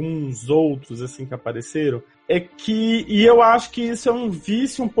e alguns outros, assim, que apareceram? E eu acho que isso é um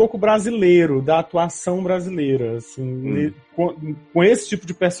vício um pouco brasileiro, da atuação brasileira, assim, com esse tipo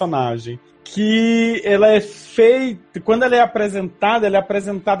de personagem. Que ela é feita, quando ela é apresentada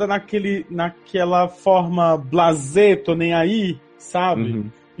naquela forma blasé, tô nem aí,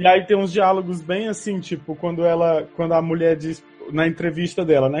 sabe? E aí tem uns diálogos bem assim, tipo, quando a mulher diz, na entrevista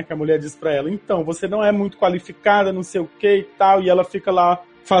dela, né, que a mulher diz pra ela, então, você não é muito qualificada, não sei o que e tal, e ela fica lá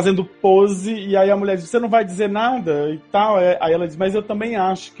fazendo pose, e aí a mulher diz, você não vai dizer nada e tal, aí ela diz, mas eu também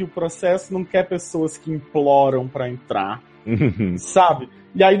acho que o processo não quer pessoas que imploram pra entrar, sabe?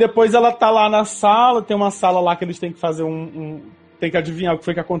 E aí depois ela tá lá na sala, tem uma sala lá que eles têm que fazer tem que adivinhar o que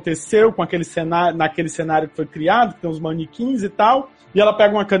foi que aconteceu com aquele cenário, naquele cenário que foi criado, que tem uns manequins e tal, e ela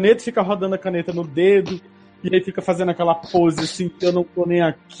pega uma caneta e fica rodando a caneta no dedo, e aí fica fazendo aquela pose assim, que eu não tô nem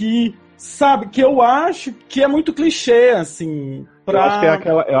aqui, sabe? Que eu acho que é muito clichê, assim,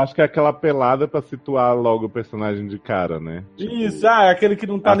 eu acho que é aquela pelada pra situar logo o personagem de cara, né? Tipo, isso, é aquele que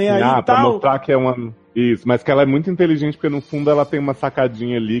não tá assim, nem aí e tal. Pra mostrar que é uma... Isso, mas que ela é muito inteligente, porque no fundo ela tem uma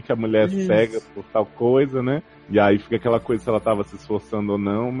sacadinha ali que a mulher cega por tal coisa, né? E aí fica aquela coisa se ela tava se esforçando ou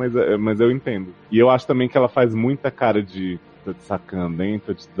não, mas eu entendo. E eu acho também que ela faz muita cara de tô te sacando, hein?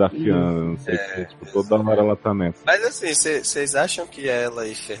 Tô te desafiando, não sei o que. Tipo, toda hora ela tá nessa. Mas assim, vocês acham que ela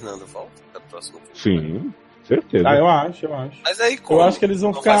e Fernando voltam pra próxima temporada? Sim, certeza. Eu acho. Mas aí como? Eu acho que eles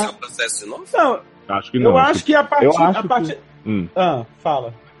vão ficar... fazer o processo de novo? Não, acho que não. Eu acho que a partir...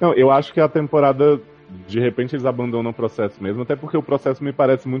 fala. Não, eu acho que a temporada... De repente eles abandonam o processo mesmo, até porque o processo me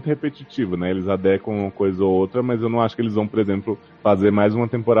parece muito repetitivo, né? Eles adequam uma coisa ou outra, mas eu não acho que eles vão, por exemplo, fazer mais uma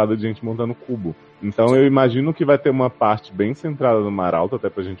temporada de gente montando cubo. Então eu imagino que vai ter uma parte bem centrada no Mar Alto, até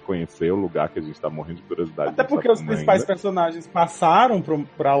pra gente conhecer o lugar que a gente tá morrendo de curiosidade. Até porque os principais personagens passaram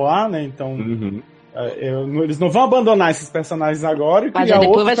pra lá, né? Então... eles não vão abandonar esses personagens agora e mas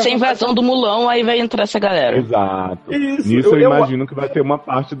depois vai ser a invasão do Mulão, aí vai entrar essa galera. Exato. Nisso eu imagino que vai ter uma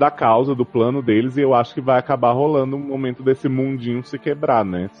parte da causa, do plano deles, e eu acho que vai acabar rolando um momento desse mundinho se quebrar,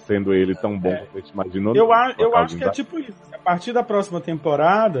 né? Sendo ele tão bom quanto a gente imaginou. Eu acho que é tipo isso. A partir da próxima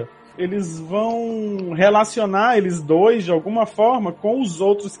temporada, eles vão relacionar eles dois, de alguma forma, com os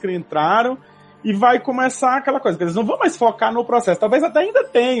outros que entraram. E vai começar aquela coisa, que eles não vão mais focar no processo. Talvez até ainda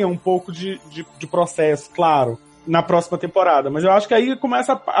tenha um pouco de processo, claro, na próxima temporada. Mas eu acho que aí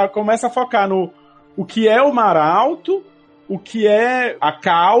começa a focar no o que é o Mar Alto, o que é a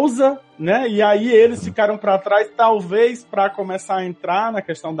causa, né? E aí eles ficaram pra trás, talvez, pra começar a entrar na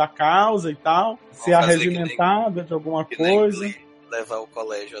questão da causa e tal. Ser arregimentada de alguma coisa. Levar o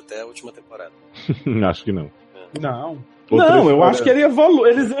colégio até a última temporada. Acho que não. Não. Não, eu acho que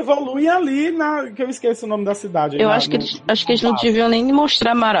eles evoluem ali que eu esqueço o nome da cidade. Eu acho que eles não deviam nem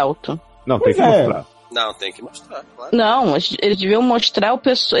mostrar Mar Alto. Não, tem que mostrar. Não, tem que mostrar, claro. Não, eles deviam mostrar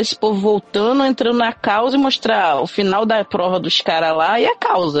esse povo voltando, entrando na causa e mostrar o final da prova dos caras lá e a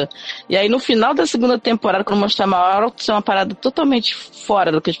causa. E aí no final da segunda temporada, quando mostrar Mar Alto, isso é uma parada totalmente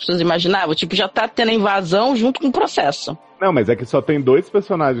fora do que as pessoas imaginavam. Tipo, já tá tendo a invasão junto com o processo. Não, mas é que só tem 2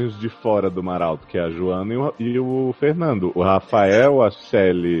 personagens de fora do Mar Alto, que é a Joana e o Fernando. O Rafael, a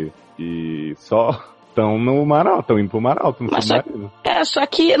Shelley e só... estão no Maralto, estão indo pro Maralto, no Submarino. Só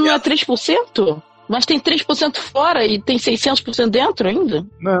que não é 3%? Mas tem 3% fora e tem 600% dentro ainda?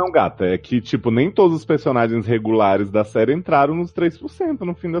 Não, gata, é que, tipo, nem todos os personagens regulares da série entraram nos 3%,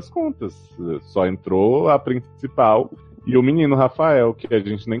 no fim das contas. Só entrou a principal e o menino Rafael, que a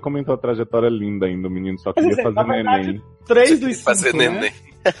gente nem comentou a trajetória linda ainda, o menino só queria fazer neném. 3 dos 5, fazer né? neném.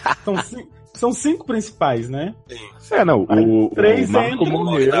 São 5 principais, né? Sim. Não, o 3 Marco entram,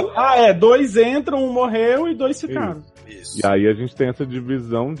 morreu. 2 entram, 1 morreu e 2 ficaram. Isso. E aí a gente tem essa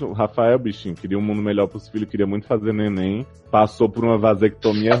divisão. O Rafael, bichinho, queria um mundo melhor pros filhos, queria muito fazer neném. Passou por uma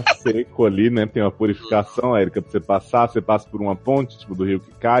vasectomia seco ali, né? Tem uma purificação, Érica, pra você passar. Você passa por uma ponte, tipo, do rio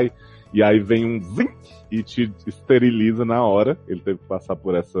que cai. E aí vem um zinc e te esteriliza na hora. Ele teve que passar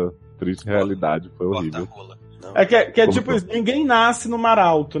por essa triste realidade. Foi horrível. É que é tipo isso, ninguém nasce no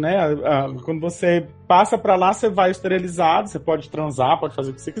Maralto, né? Quando você passa pra lá, você vai esterilizado, você pode transar, pode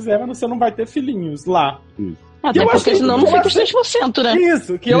fazer o que você quiser, mas você não vai ter filhinhos lá. Isso. Até porque senão não fica os 3%, né?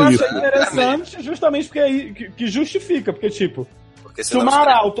 Isso, que eu achei interessante justamente porque que justifica, porque tipo, se o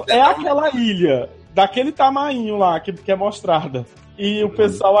Maralto é aquela ilha daquele tamanho lá que é mostrada e o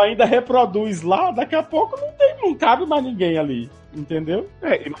pessoal ainda reproduz lá, daqui a pouco não cabe mais ninguém ali. Entendeu?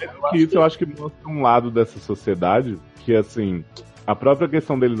 E mais do que isso, eu acho que mostra um lado dessa sociedade que, assim, a própria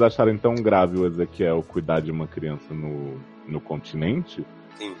questão deles acharem tão grave o Ezequiel cuidar de uma criança no continente,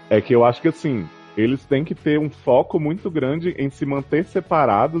 é que eu acho que, assim, eles têm que ter um foco muito grande em se manter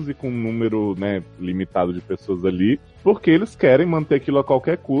separados e com um número, né, limitado de pessoas ali, porque eles querem manter aquilo a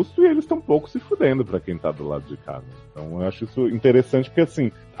qualquer custo e eles estão pouco se fudendo pra quem tá do lado de casa. Então eu acho isso interessante porque,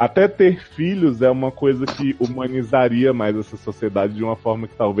 assim, até ter filhos é uma coisa que humanizaria mais essa sociedade de uma forma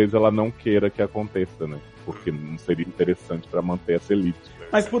que talvez ela não queira que aconteça, né? Porque não seria interessante pra manter essa elite.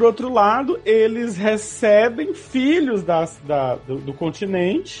 Mas, por outro lado, eles recebem filhos do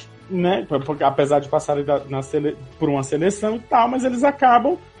continente, né? Porque, apesar de passarem por uma seleção e tal, mas eles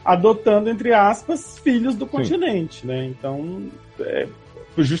acabam adotando, entre aspas, filhos do continente, né? Então,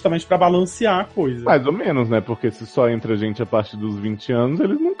 justamente para balancear a coisa. Mais ou menos, né? Porque se só entra gente a partir dos 20 anos,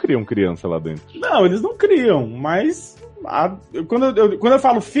 eles não criam criança lá dentro. Não, eles não criam, mas quando eu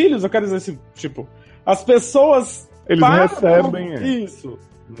falo filhos, eu quero dizer assim, tipo, as pessoas... Eles recebem... Isso.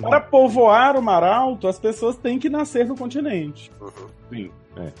 Para povoar o Maralto, as pessoas têm que nascer no continente. Sim.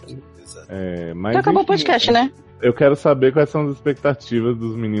 Mas, acabou o podcast, né? Eu quero saber quais são as expectativas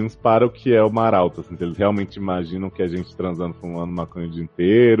dos meninos para o que é o Maralto. Assim, se eles realmente imaginam que a gente transando fumando maconha o dia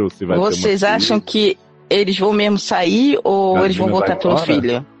inteiro, se vai Vocês acham que eles vão mesmo sair ou eles vão voltar pelo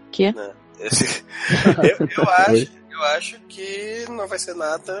filho? Que? Eu acho que não vai ser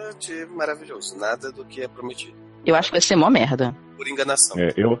nada de maravilhoso, nada do que é prometido. Eu acho que vai ser mó merda. Por enganação.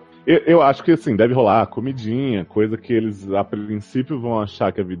 Eu acho que, assim, deve rolar comidinha, coisa que eles, a princípio, vão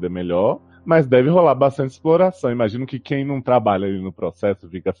achar que a vida é melhor, mas deve rolar bastante exploração. Imagino que quem não trabalha ali no processo,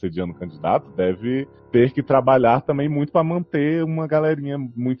 fica assediando o candidato, deve ter que trabalhar também muito para manter uma galerinha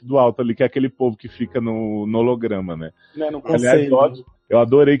muito do alto ali, que é aquele povo que fica no holograma, né? No conselho. Aliás, eu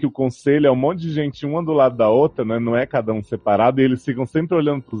adorei que o conselho é um monte de gente, uma do lado da outra, né? Não é cada um separado, e eles ficam sempre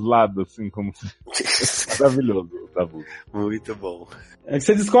olhando pros lados, assim, como se... Maravilhoso, Dabu. Muito bom.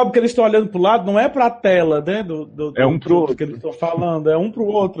 Você descobre que eles estão olhando pro lado, não é pra tela, né? É um pro outro. Que eles estão falando, é um pro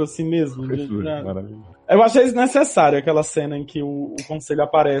outro, assim mesmo. Maravilhoso. Eu achei desnecessário aquela cena em que o conselho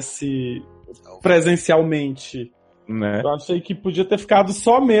aparece presencialmente. Né? Eu achei que podia ter ficado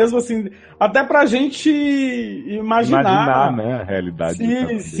só mesmo, assim, até pra gente imaginar né, a realidade.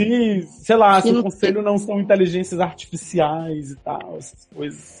 Se sei lá, se o conselho não são inteligências artificiais e tal, essas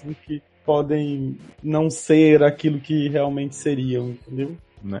coisas assim que podem não ser aquilo que realmente seriam, entendeu?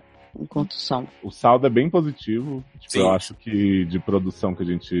 Né? Enquanto são. O saldo é bem positivo. Tipo, eu acho que de produção que a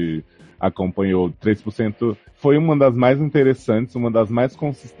gente acompanhou, 3% foi uma das mais interessantes, uma das mais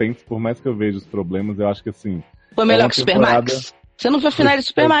consistentes, por mais que eu veja os problemas, eu acho que assim... Foi melhor que Supermax? Você não viu a final de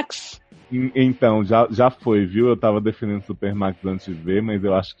Supermax? Então, já foi, viu? Eu tava defendendo Supermax antes de ver, mas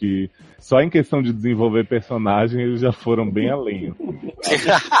eu acho que só em questão de desenvolver personagem, eles já foram bem além.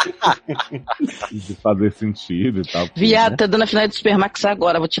 Assim, de fazer sentido e tal. Viado, tá dando a final de Supermax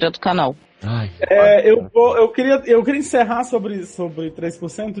agora, vou tirar do canal. Eu queria encerrar sobre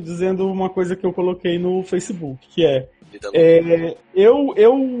 3% dizendo uma coisa que eu coloquei no Facebook, que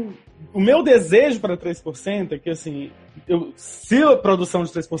o meu desejo para 3% é que, assim, se a produção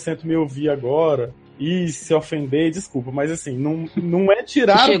de 3% me ouvir agora e se ofender, desculpa, mas assim, não é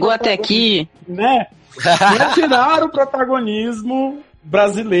tirar... Você chegou até aqui... Né? Não é tirar o protagonismo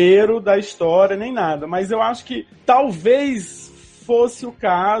brasileiro da história, nem nada, mas eu acho que talvez fosse o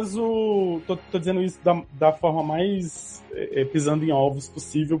caso, tô dizendo isso da forma mais pisando em ovos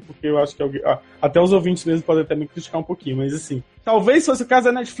possível, porque eu acho que até os ouvintes mesmo podem até me criticar um pouquinho, mas assim, talvez fosse o caso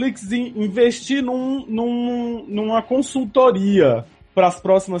da Netflix investir numa consultoria para as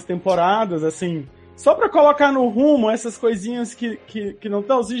próximas temporadas, assim, só pra colocar no rumo essas coisinhas que não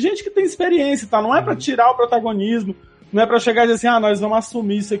estão. Gente que tem experiência, tá? Não é pra tirar o protagonismo, não é pra chegar e dizer assim, nós vamos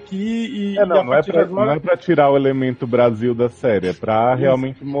assumir isso aqui e... Não é pra tirar o elemento Brasil da série, é pra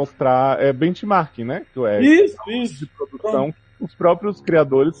realmente mostrar benchmarking, né? Isso. De produção. Os próprios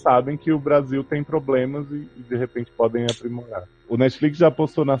criadores sabem que o Brasil tem problemas e de repente podem aprimorar. O Netflix já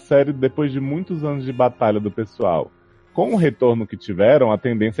apostou na série depois de muitos anos de batalha do pessoal. Com o retorno que tiveram, a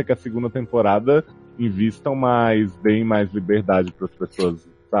tendência é que a segunda temporada invistam mais, deem mais liberdade para as pessoas,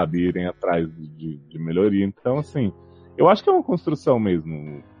 sabe, irem atrás de melhoria. Então, assim, eu acho que é uma construção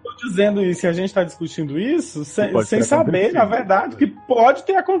mesmo. Estou dizendo isso, e a gente está discutindo isso sem saber, na verdade, que pode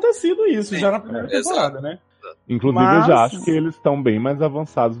ter acontecido isso já na primeira temporada, né? Inclusive, eu já acho que eles estão bem mais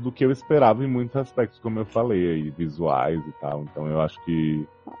avançados do que eu esperava em muitos aspectos, como eu falei aí, visuais e tal. Então, eu acho que...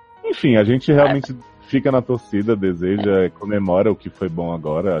 Enfim, a gente realmente... Fica na torcida, deseja, comemora o que foi bom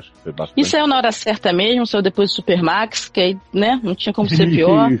agora, acho que foi bastante. E saiu na hora certa mesmo, saiu depois do Supermax, que aí, né, não tinha como ser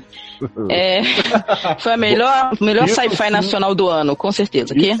pior. Foi a melhor sci-fi nacional do ano, com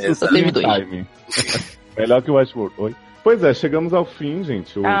certeza, que só teve 2. Melhor que o Westworld. Oi? Pois é, chegamos ao fim,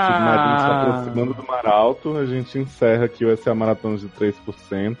 gente. O Submarino está aproximando do Mar Alto. A gente encerra aqui o SA Maratona de 3%.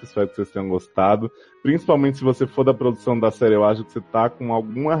 Espero que vocês tenham gostado. Principalmente se você for da produção da série, eu acho que você tá com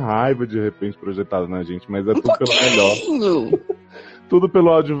alguma raiva de repente projetada na gente, mas é tudo pelo melhor. Tudo pelo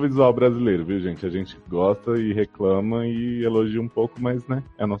audiovisual brasileiro, viu, gente? A gente gosta e reclama e elogia um pouco, mas, né,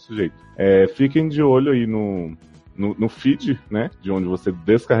 é nosso jeito. Fiquem de olho aí no feed, né, de onde você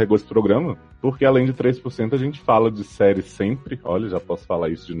descarregou esse programa, porque além de 3%, a gente fala de séries sempre, olha, já posso falar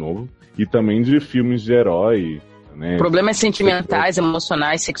isso de novo, e também de filmes de herói, né? Problemas sentimentais,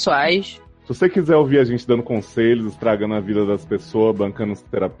 emocionais, sexuais. Se você quiser ouvir a gente dando conselhos, estragando a vida das pessoas, bancando os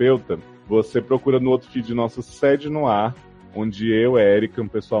terapeutas, você procura no outro feed nosso Sede no Ar, onde eu, a Erika, um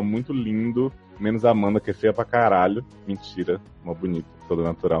pessoal muito lindo, menos a Amanda, que é feia pra caralho, mentira, uma bonita, toda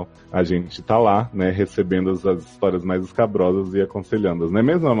natural, a gente tá lá, né, recebendo as histórias mais escabrosas e aconselhando-as, não é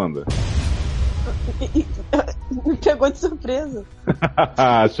mesmo, Amanda? Me pegou de surpresa.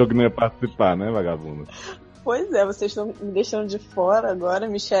 Achou que não ia participar, né, vagabunda? Pois é, vocês estão me deixando de fora agora.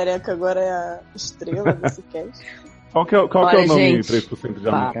 Michereca agora é a estrela desse cast. Qual que é o nome 3% de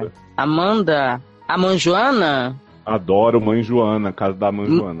Amanda? Amanda? A Manjoana? Adoro Mãe Joana, casa da Mãe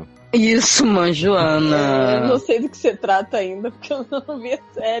Joana. Isso, Mãe Joana. Eu não sei do que se trata ainda, porque eu não vi a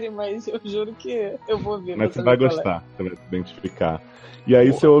série, mas eu juro que eu vou ver. Mas você vai gostar, você vai se identificar. E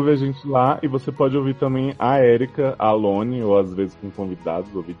aí você ouve a gente lá e você pode ouvir também a Erika, a Alone, ou às vezes com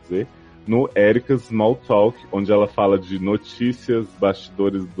convidados, ouvi dizer, no Erika's Small Talk, onde ela fala de notícias,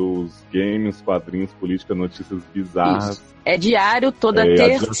 bastidores dos games, quadrinhos, política, notícias bizarras. Isso. É diário, toda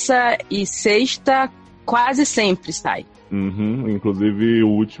terça e sexta, quase sempre sai. Inclusive o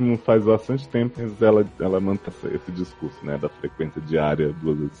último faz bastante tempo, mas ela mantém esse discurso, né, da frequência diária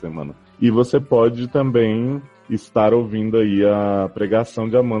 2 vezes por semana. E você pode também estar ouvindo aí a pregação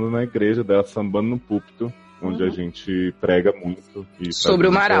de Amanda na igreja dela, Sambando no Púlpito, onde a gente prega muito. E sobre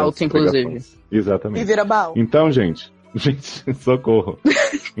o Mar Alto, inclusive. Exatamente. E vira baú. Então, gente, socorro.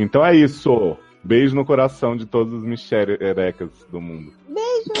 Então é isso. Beijo no coração de todos os micherecas do mundo.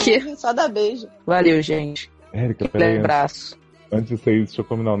 Beijo, só dá beijo. Valeu, gente. Érica, peraí. Um abraço. Antes de você ir, deixa eu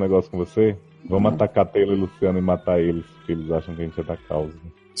combinar um negócio com você. Vamos atacar Taylor e Luciano e matar eles, porque eles acham que a gente é da causa.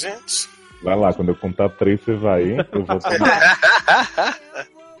 Gente. Vai lá, quando eu contar 3, você vai, hein? Eu vou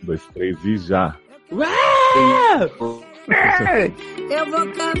 2, 3 e já. Eu vou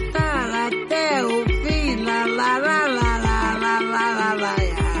cantar até o fim, la la la la la la la la.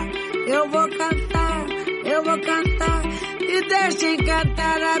 Eu vou cantar, me deixem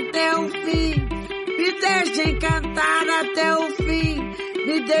cantar até o fim, me deixem cantar até o fim,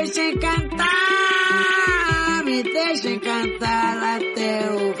 me deixem cantar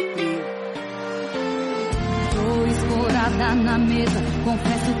até o fim. Tô escorada na mesa,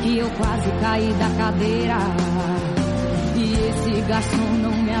 confesso que eu quase caí da cadeira. E esse garçom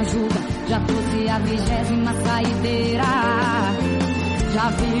não me ajuda, já trouxe a 20ª saideira. Já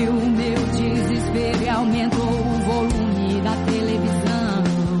viu o meu desespero e aumentou o volume da televisão.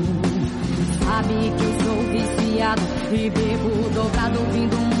 Sabe que eu sou viciado e bebo dobrado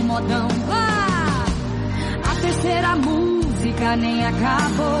ouvindo um modão. A terceira música nem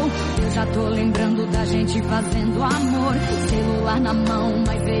acabou, eu já tô lembrando da gente fazendo amor. Celular na mão,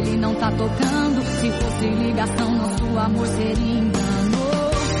 mas ele não tá tocando. Se fosse ligação, nosso amor seria engano.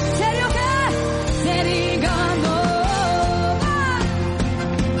 Seria o quê? Seria engano.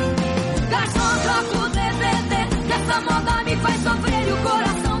 Garçom, troca o DVD, que essa moda me faz sofrer e o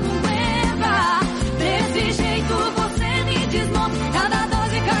coração não lembra. Desse jeito você me desmonta, cada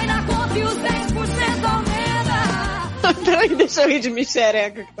 12 cai na conta e os 10% aumenta. Peraí, deixa eu rir de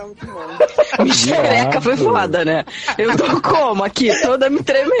mexereca, que tá muito bom. Mexereca foi foda, né? Eu tô como aqui, toda me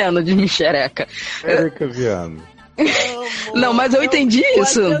tremendo de mexereca. Mexereca, viado. Não, mas eu entendi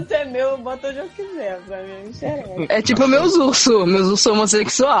isso. Pode ser meu, bota onde eu quiser, pra mim é mexereca. É tipo meus ursos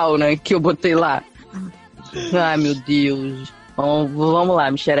homossexual, né? Que eu botei lá. Ai, meu Deus. Vamos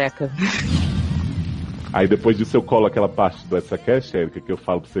lá, mexereca. Aí depois disso eu colo aquela parte do Essa Cash, Érica, que eu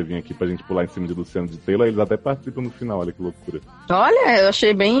falo pra você vir aqui pra gente pular em cima de Luciano de Taylor, eles até participam no final, olha que loucura. Olha, eu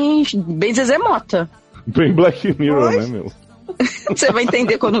achei bem Zezé Mota. Bem Black Mirror, né, meu? Você vai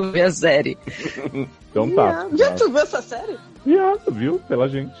entender quando ver a série. Então tá. Já tu viu essa série? Viado, viu? Pela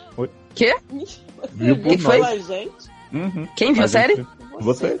gente. Oi. Quê? Viu por que foi? Pela gente? Uhum. Quem viu a série?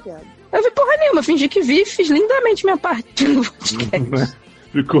 Você. Eu vi porra nenhuma, fingi que vi e fiz lindamente minha parte no podcast.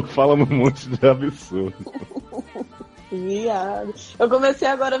 Ficou falando um monte de absurdo. Viado. Eu comecei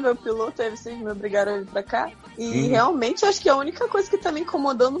agora a ver o piloto, aí vocês me obrigaram a vir pra cá. E realmente acho que a única coisa que tá me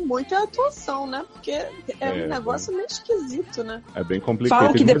incomodando muito é a atuação, né? Porque é um negócio meio esquisito, né? É bem complicado.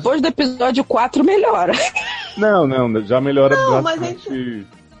 Falam que depois do episódio 4 melhora. Não, já melhora bastante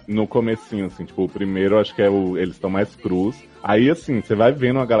no comecinho, assim. Tipo, o primeiro acho que eles estão mais crus. Aí, assim, você vai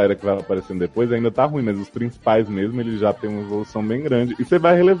vendo a galera que vai aparecendo depois, ainda tá ruim, mas os principais mesmo, eles já têm uma evolução bem grande. E você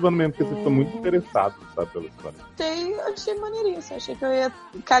vai relevando mesmo, porque você fica muito interessado, sabe, pela história. Achei maneiríssimo. Achei que eu ia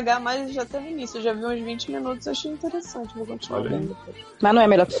cagar mais já até no início. Eu já vi uns 20 minutos, achei interessante. Vou continuar vendo depois. Mas não é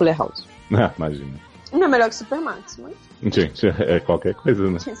melhor que Fuller House. Ah, imagina. Não é melhor que Supermax, mas... Gente, é qualquer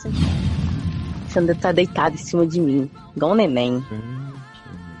coisa, né? Sim. Você tá deitado em cima de mim, igual um neném.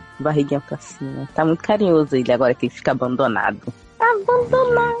 Barriguinha pra cima. Tá muito carinhoso ele agora que ele fica abandonado.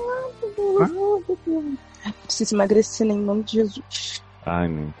 Preciso emagrecer, né, em nome de Jesus. Ai,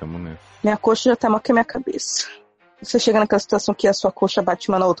 nem tamo nessa. Minha coxa já tá maior que a minha cabeça. Você chega naquela situação que a sua coxa bate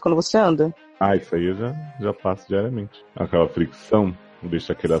uma na outra quando você anda? Ah, isso aí eu já passo diariamente. Aquela fricção,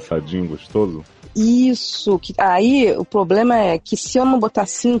 deixa aquele assadinho gostoso. Isso, aí o problema é que se eu não botar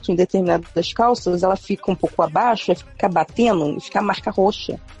cinto em determinadas calças, ela fica um pouco abaixo, vai ficar batendo e fica a marca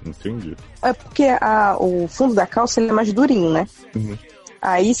roxa. Entendi. É porque o fundo da calça ele é mais durinho, né? Uhum.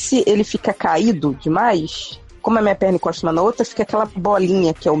 Aí se ele fica caído demais, como a minha perna encosta uma na outra, fica aquela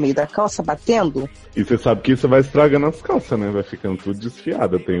bolinha que é o meio da calça batendo. E você sabe que isso vai estragando as calças, né? Vai ficando tudo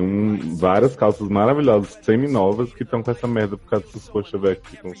desfiado. Tem várias calças maravilhosas, semi-novas, que estão com essa merda por causa dessas coxas velhas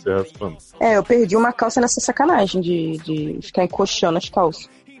que ficam se raspando. Eu perdi uma calça nessa sacanagem de ficar encoxando as calças.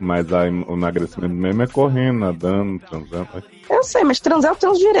 Mas aí, o emagrecimento mesmo é correndo, nadando, transando. Eu sei, mas transar eu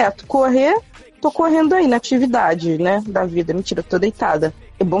transo direto. Correr, tô correndo aí na atividade, né, da vida. Mentira, tô deitada.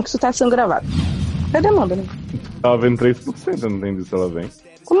 É bom que isso tá sendo gravado. É demanda, né? Tava vendo 3%, eu não entendi se ela vem.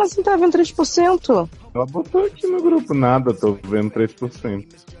 Como assim tá vendo 3%? Ela botou aqui no grupo, nada, tô vendo 3%.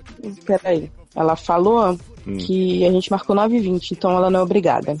 Peraí, ela falou que a gente marcou 9h20, então ela não é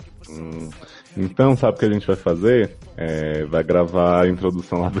obrigada. Então, sabe o que a gente vai fazer? Vai gravar a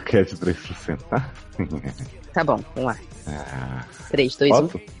introdução lá do Cast 3%, tá? Tá bom, vamos lá. 3, 2, 1,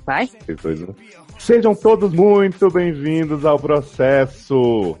 vai? 3, 2, 1. Sejam todos muito bem-vindos ao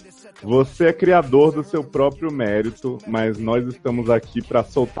processo. Você é criador do seu próprio mérito, mas nós estamos aqui para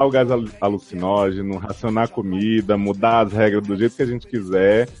soltar o gás alucinógeno, racionar comida, mudar as regras do jeito que a gente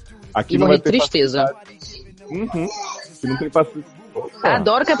quiser. Aqui e não morrer vai ter tristeza. Aqui não tem paciência.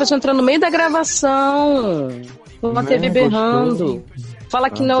 Adoro que a pessoa entra no meio da gravação, com uma TV berrando. Fala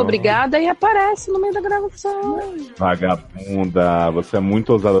que não é obrigada e aparece no meio da gravação. Vagabunda, você é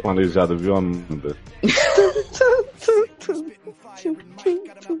muito ousada com aleijada, viu, Amanda?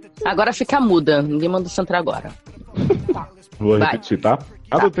 Agora fica muda, ninguém manda você entrar agora. Vou repetir, tá?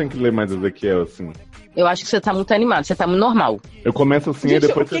 Eu tenho que ler mais Ezequiel, assim. Eu acho que você tá muito animado, você tá muito normal. Eu começo assim, gente, e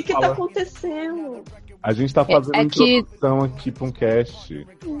depois você fala... O que fala... tá acontecendo? A gente tá fazendo introdução aqui pra um cast.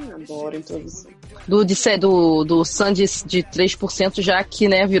 Adoro introdução. Do SAN de 3% já que,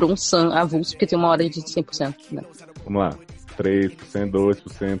 né, virou um SAN avulso, porque tem uma hora de 100%. Né? Vamos lá. 3%,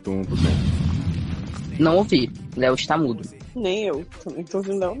 2%, 1%. Não ouvi. Léo está mudo. Nem eu. Também tô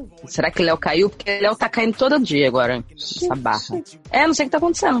ouvindo não. Será que Léo caiu? Porque Léo tá caindo todo dia agora. Essa barra. Não sei o que tá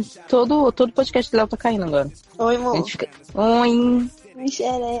acontecendo. Todo podcast do Léo tá caindo agora. Oi, amor. Oi.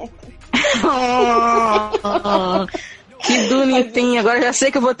 Xereca. Que bonitinho. Agora já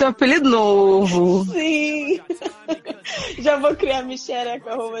sei que eu vou ter um apelido novo. Sim. Já vou criar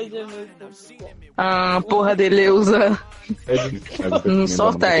Michereca@gmail. Ah, porra, Deleuza. Não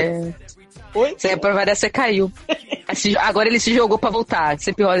solta, Oi? Você pra variar, você caiu. Agora ele se jogou pra voltar.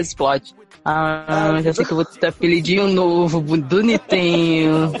 Sempre rola esse plot. Já sei que eu vou ter apelidinho novo,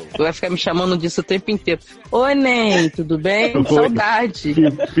 bonitinho. Vai ficar me chamando disso o tempo inteiro. Oi, Ney, tudo bem? Saudade.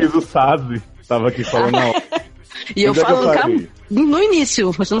 Fiz o Sazi. Tava aqui falando na hora. E eu falando no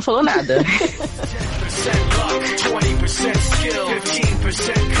início, você não falou nada.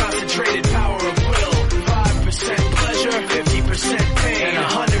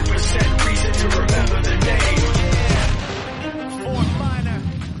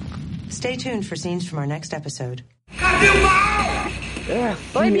 Stay tuned for scenes from our next episode.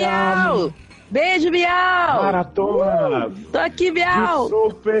 Oi, Bial! Beijo, Bial! Maratona! Tô aqui, Bial!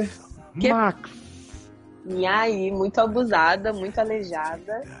 Super Max! E aí, muito abusada, muito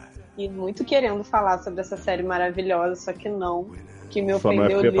aleijada e muito querendo falar sobre essa série maravilhosa, só que não, que me ofendeu. Só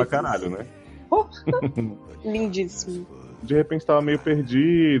não é feia pra caralho, né? Lindíssimo. De repente tava meio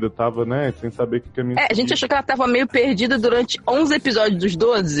perdida, tava, né, sem saber o que caminho. A gente achou que ela tava meio perdida durante 11 episódios dos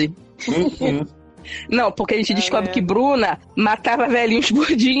 12. Não, porque a gente descobre que Bruna matava velhinhos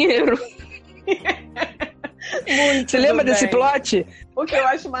por dinheiro. Você lembra desse plot? O que eu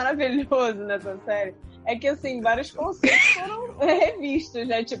acho maravilhoso nessa série é que, assim, vários conceitos foram revistos,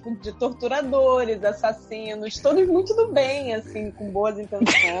 né? Tipo, de torturadores, assassinos, todos muito do bem, assim, com boas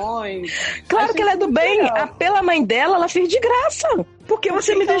intenções. Claro acho que ela é do bem. legal. Pela mãe dela, ela fez de graça. Porque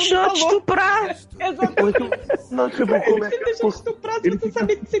você me deixou te estuprar. Exatamente. Não, tipo, Ele me deixou te estuprar, se você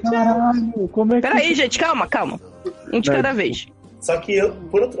sabia que você tinha. Como é que... Peraí, gente, calma. Um de cada vez. Só que,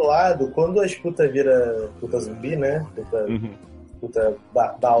 por outro lado, quando as putas vira puta zumbi, né? Puta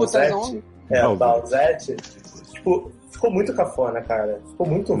Balzete. Balzete. Tipo, ficou muito cafona, cara. Ficou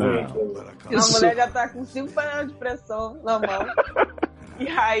muito ruim aquilo. A mulher já tá com 5 panelas de pressão na mão. E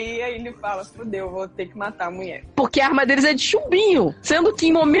aí ele fala, fudeu, vou ter que matar a mulher. Porque a arma deles é de chumbinho. Sendo que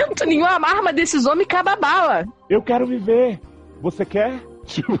em momento nenhum a arma desses homens acaba a bala. Eu quero viver. Você quer?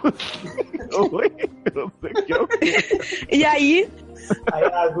 Tipo, oi? Você quer o quê? E aí... Aí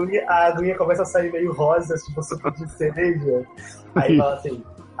a aguinha começa a sair meio rosa, tipo suco de cereja. Aí fala assim...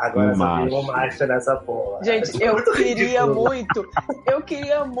 Agora só tem uma marcha nessa porra. Gente, eu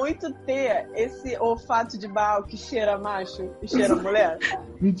queria muito ter esse olfato de Baal que cheira macho e cheira mulher.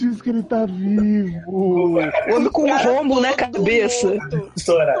 Me diz que ele tá vivo. O homem com um rombo na cabeça.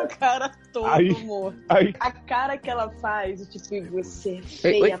 O cara todo morto. Aí. A cara que ela faz, tipo, você é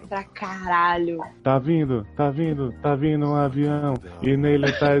feia pra caralho. Tá vindo um avião. E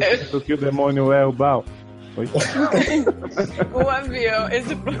nele tá escrito que o demônio é o Baal. Oi? O avião,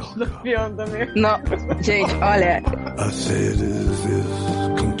 esse plot do avião também. Não, gente, olha. I said, is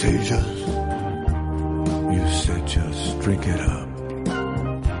this contagious? You said just drink it up.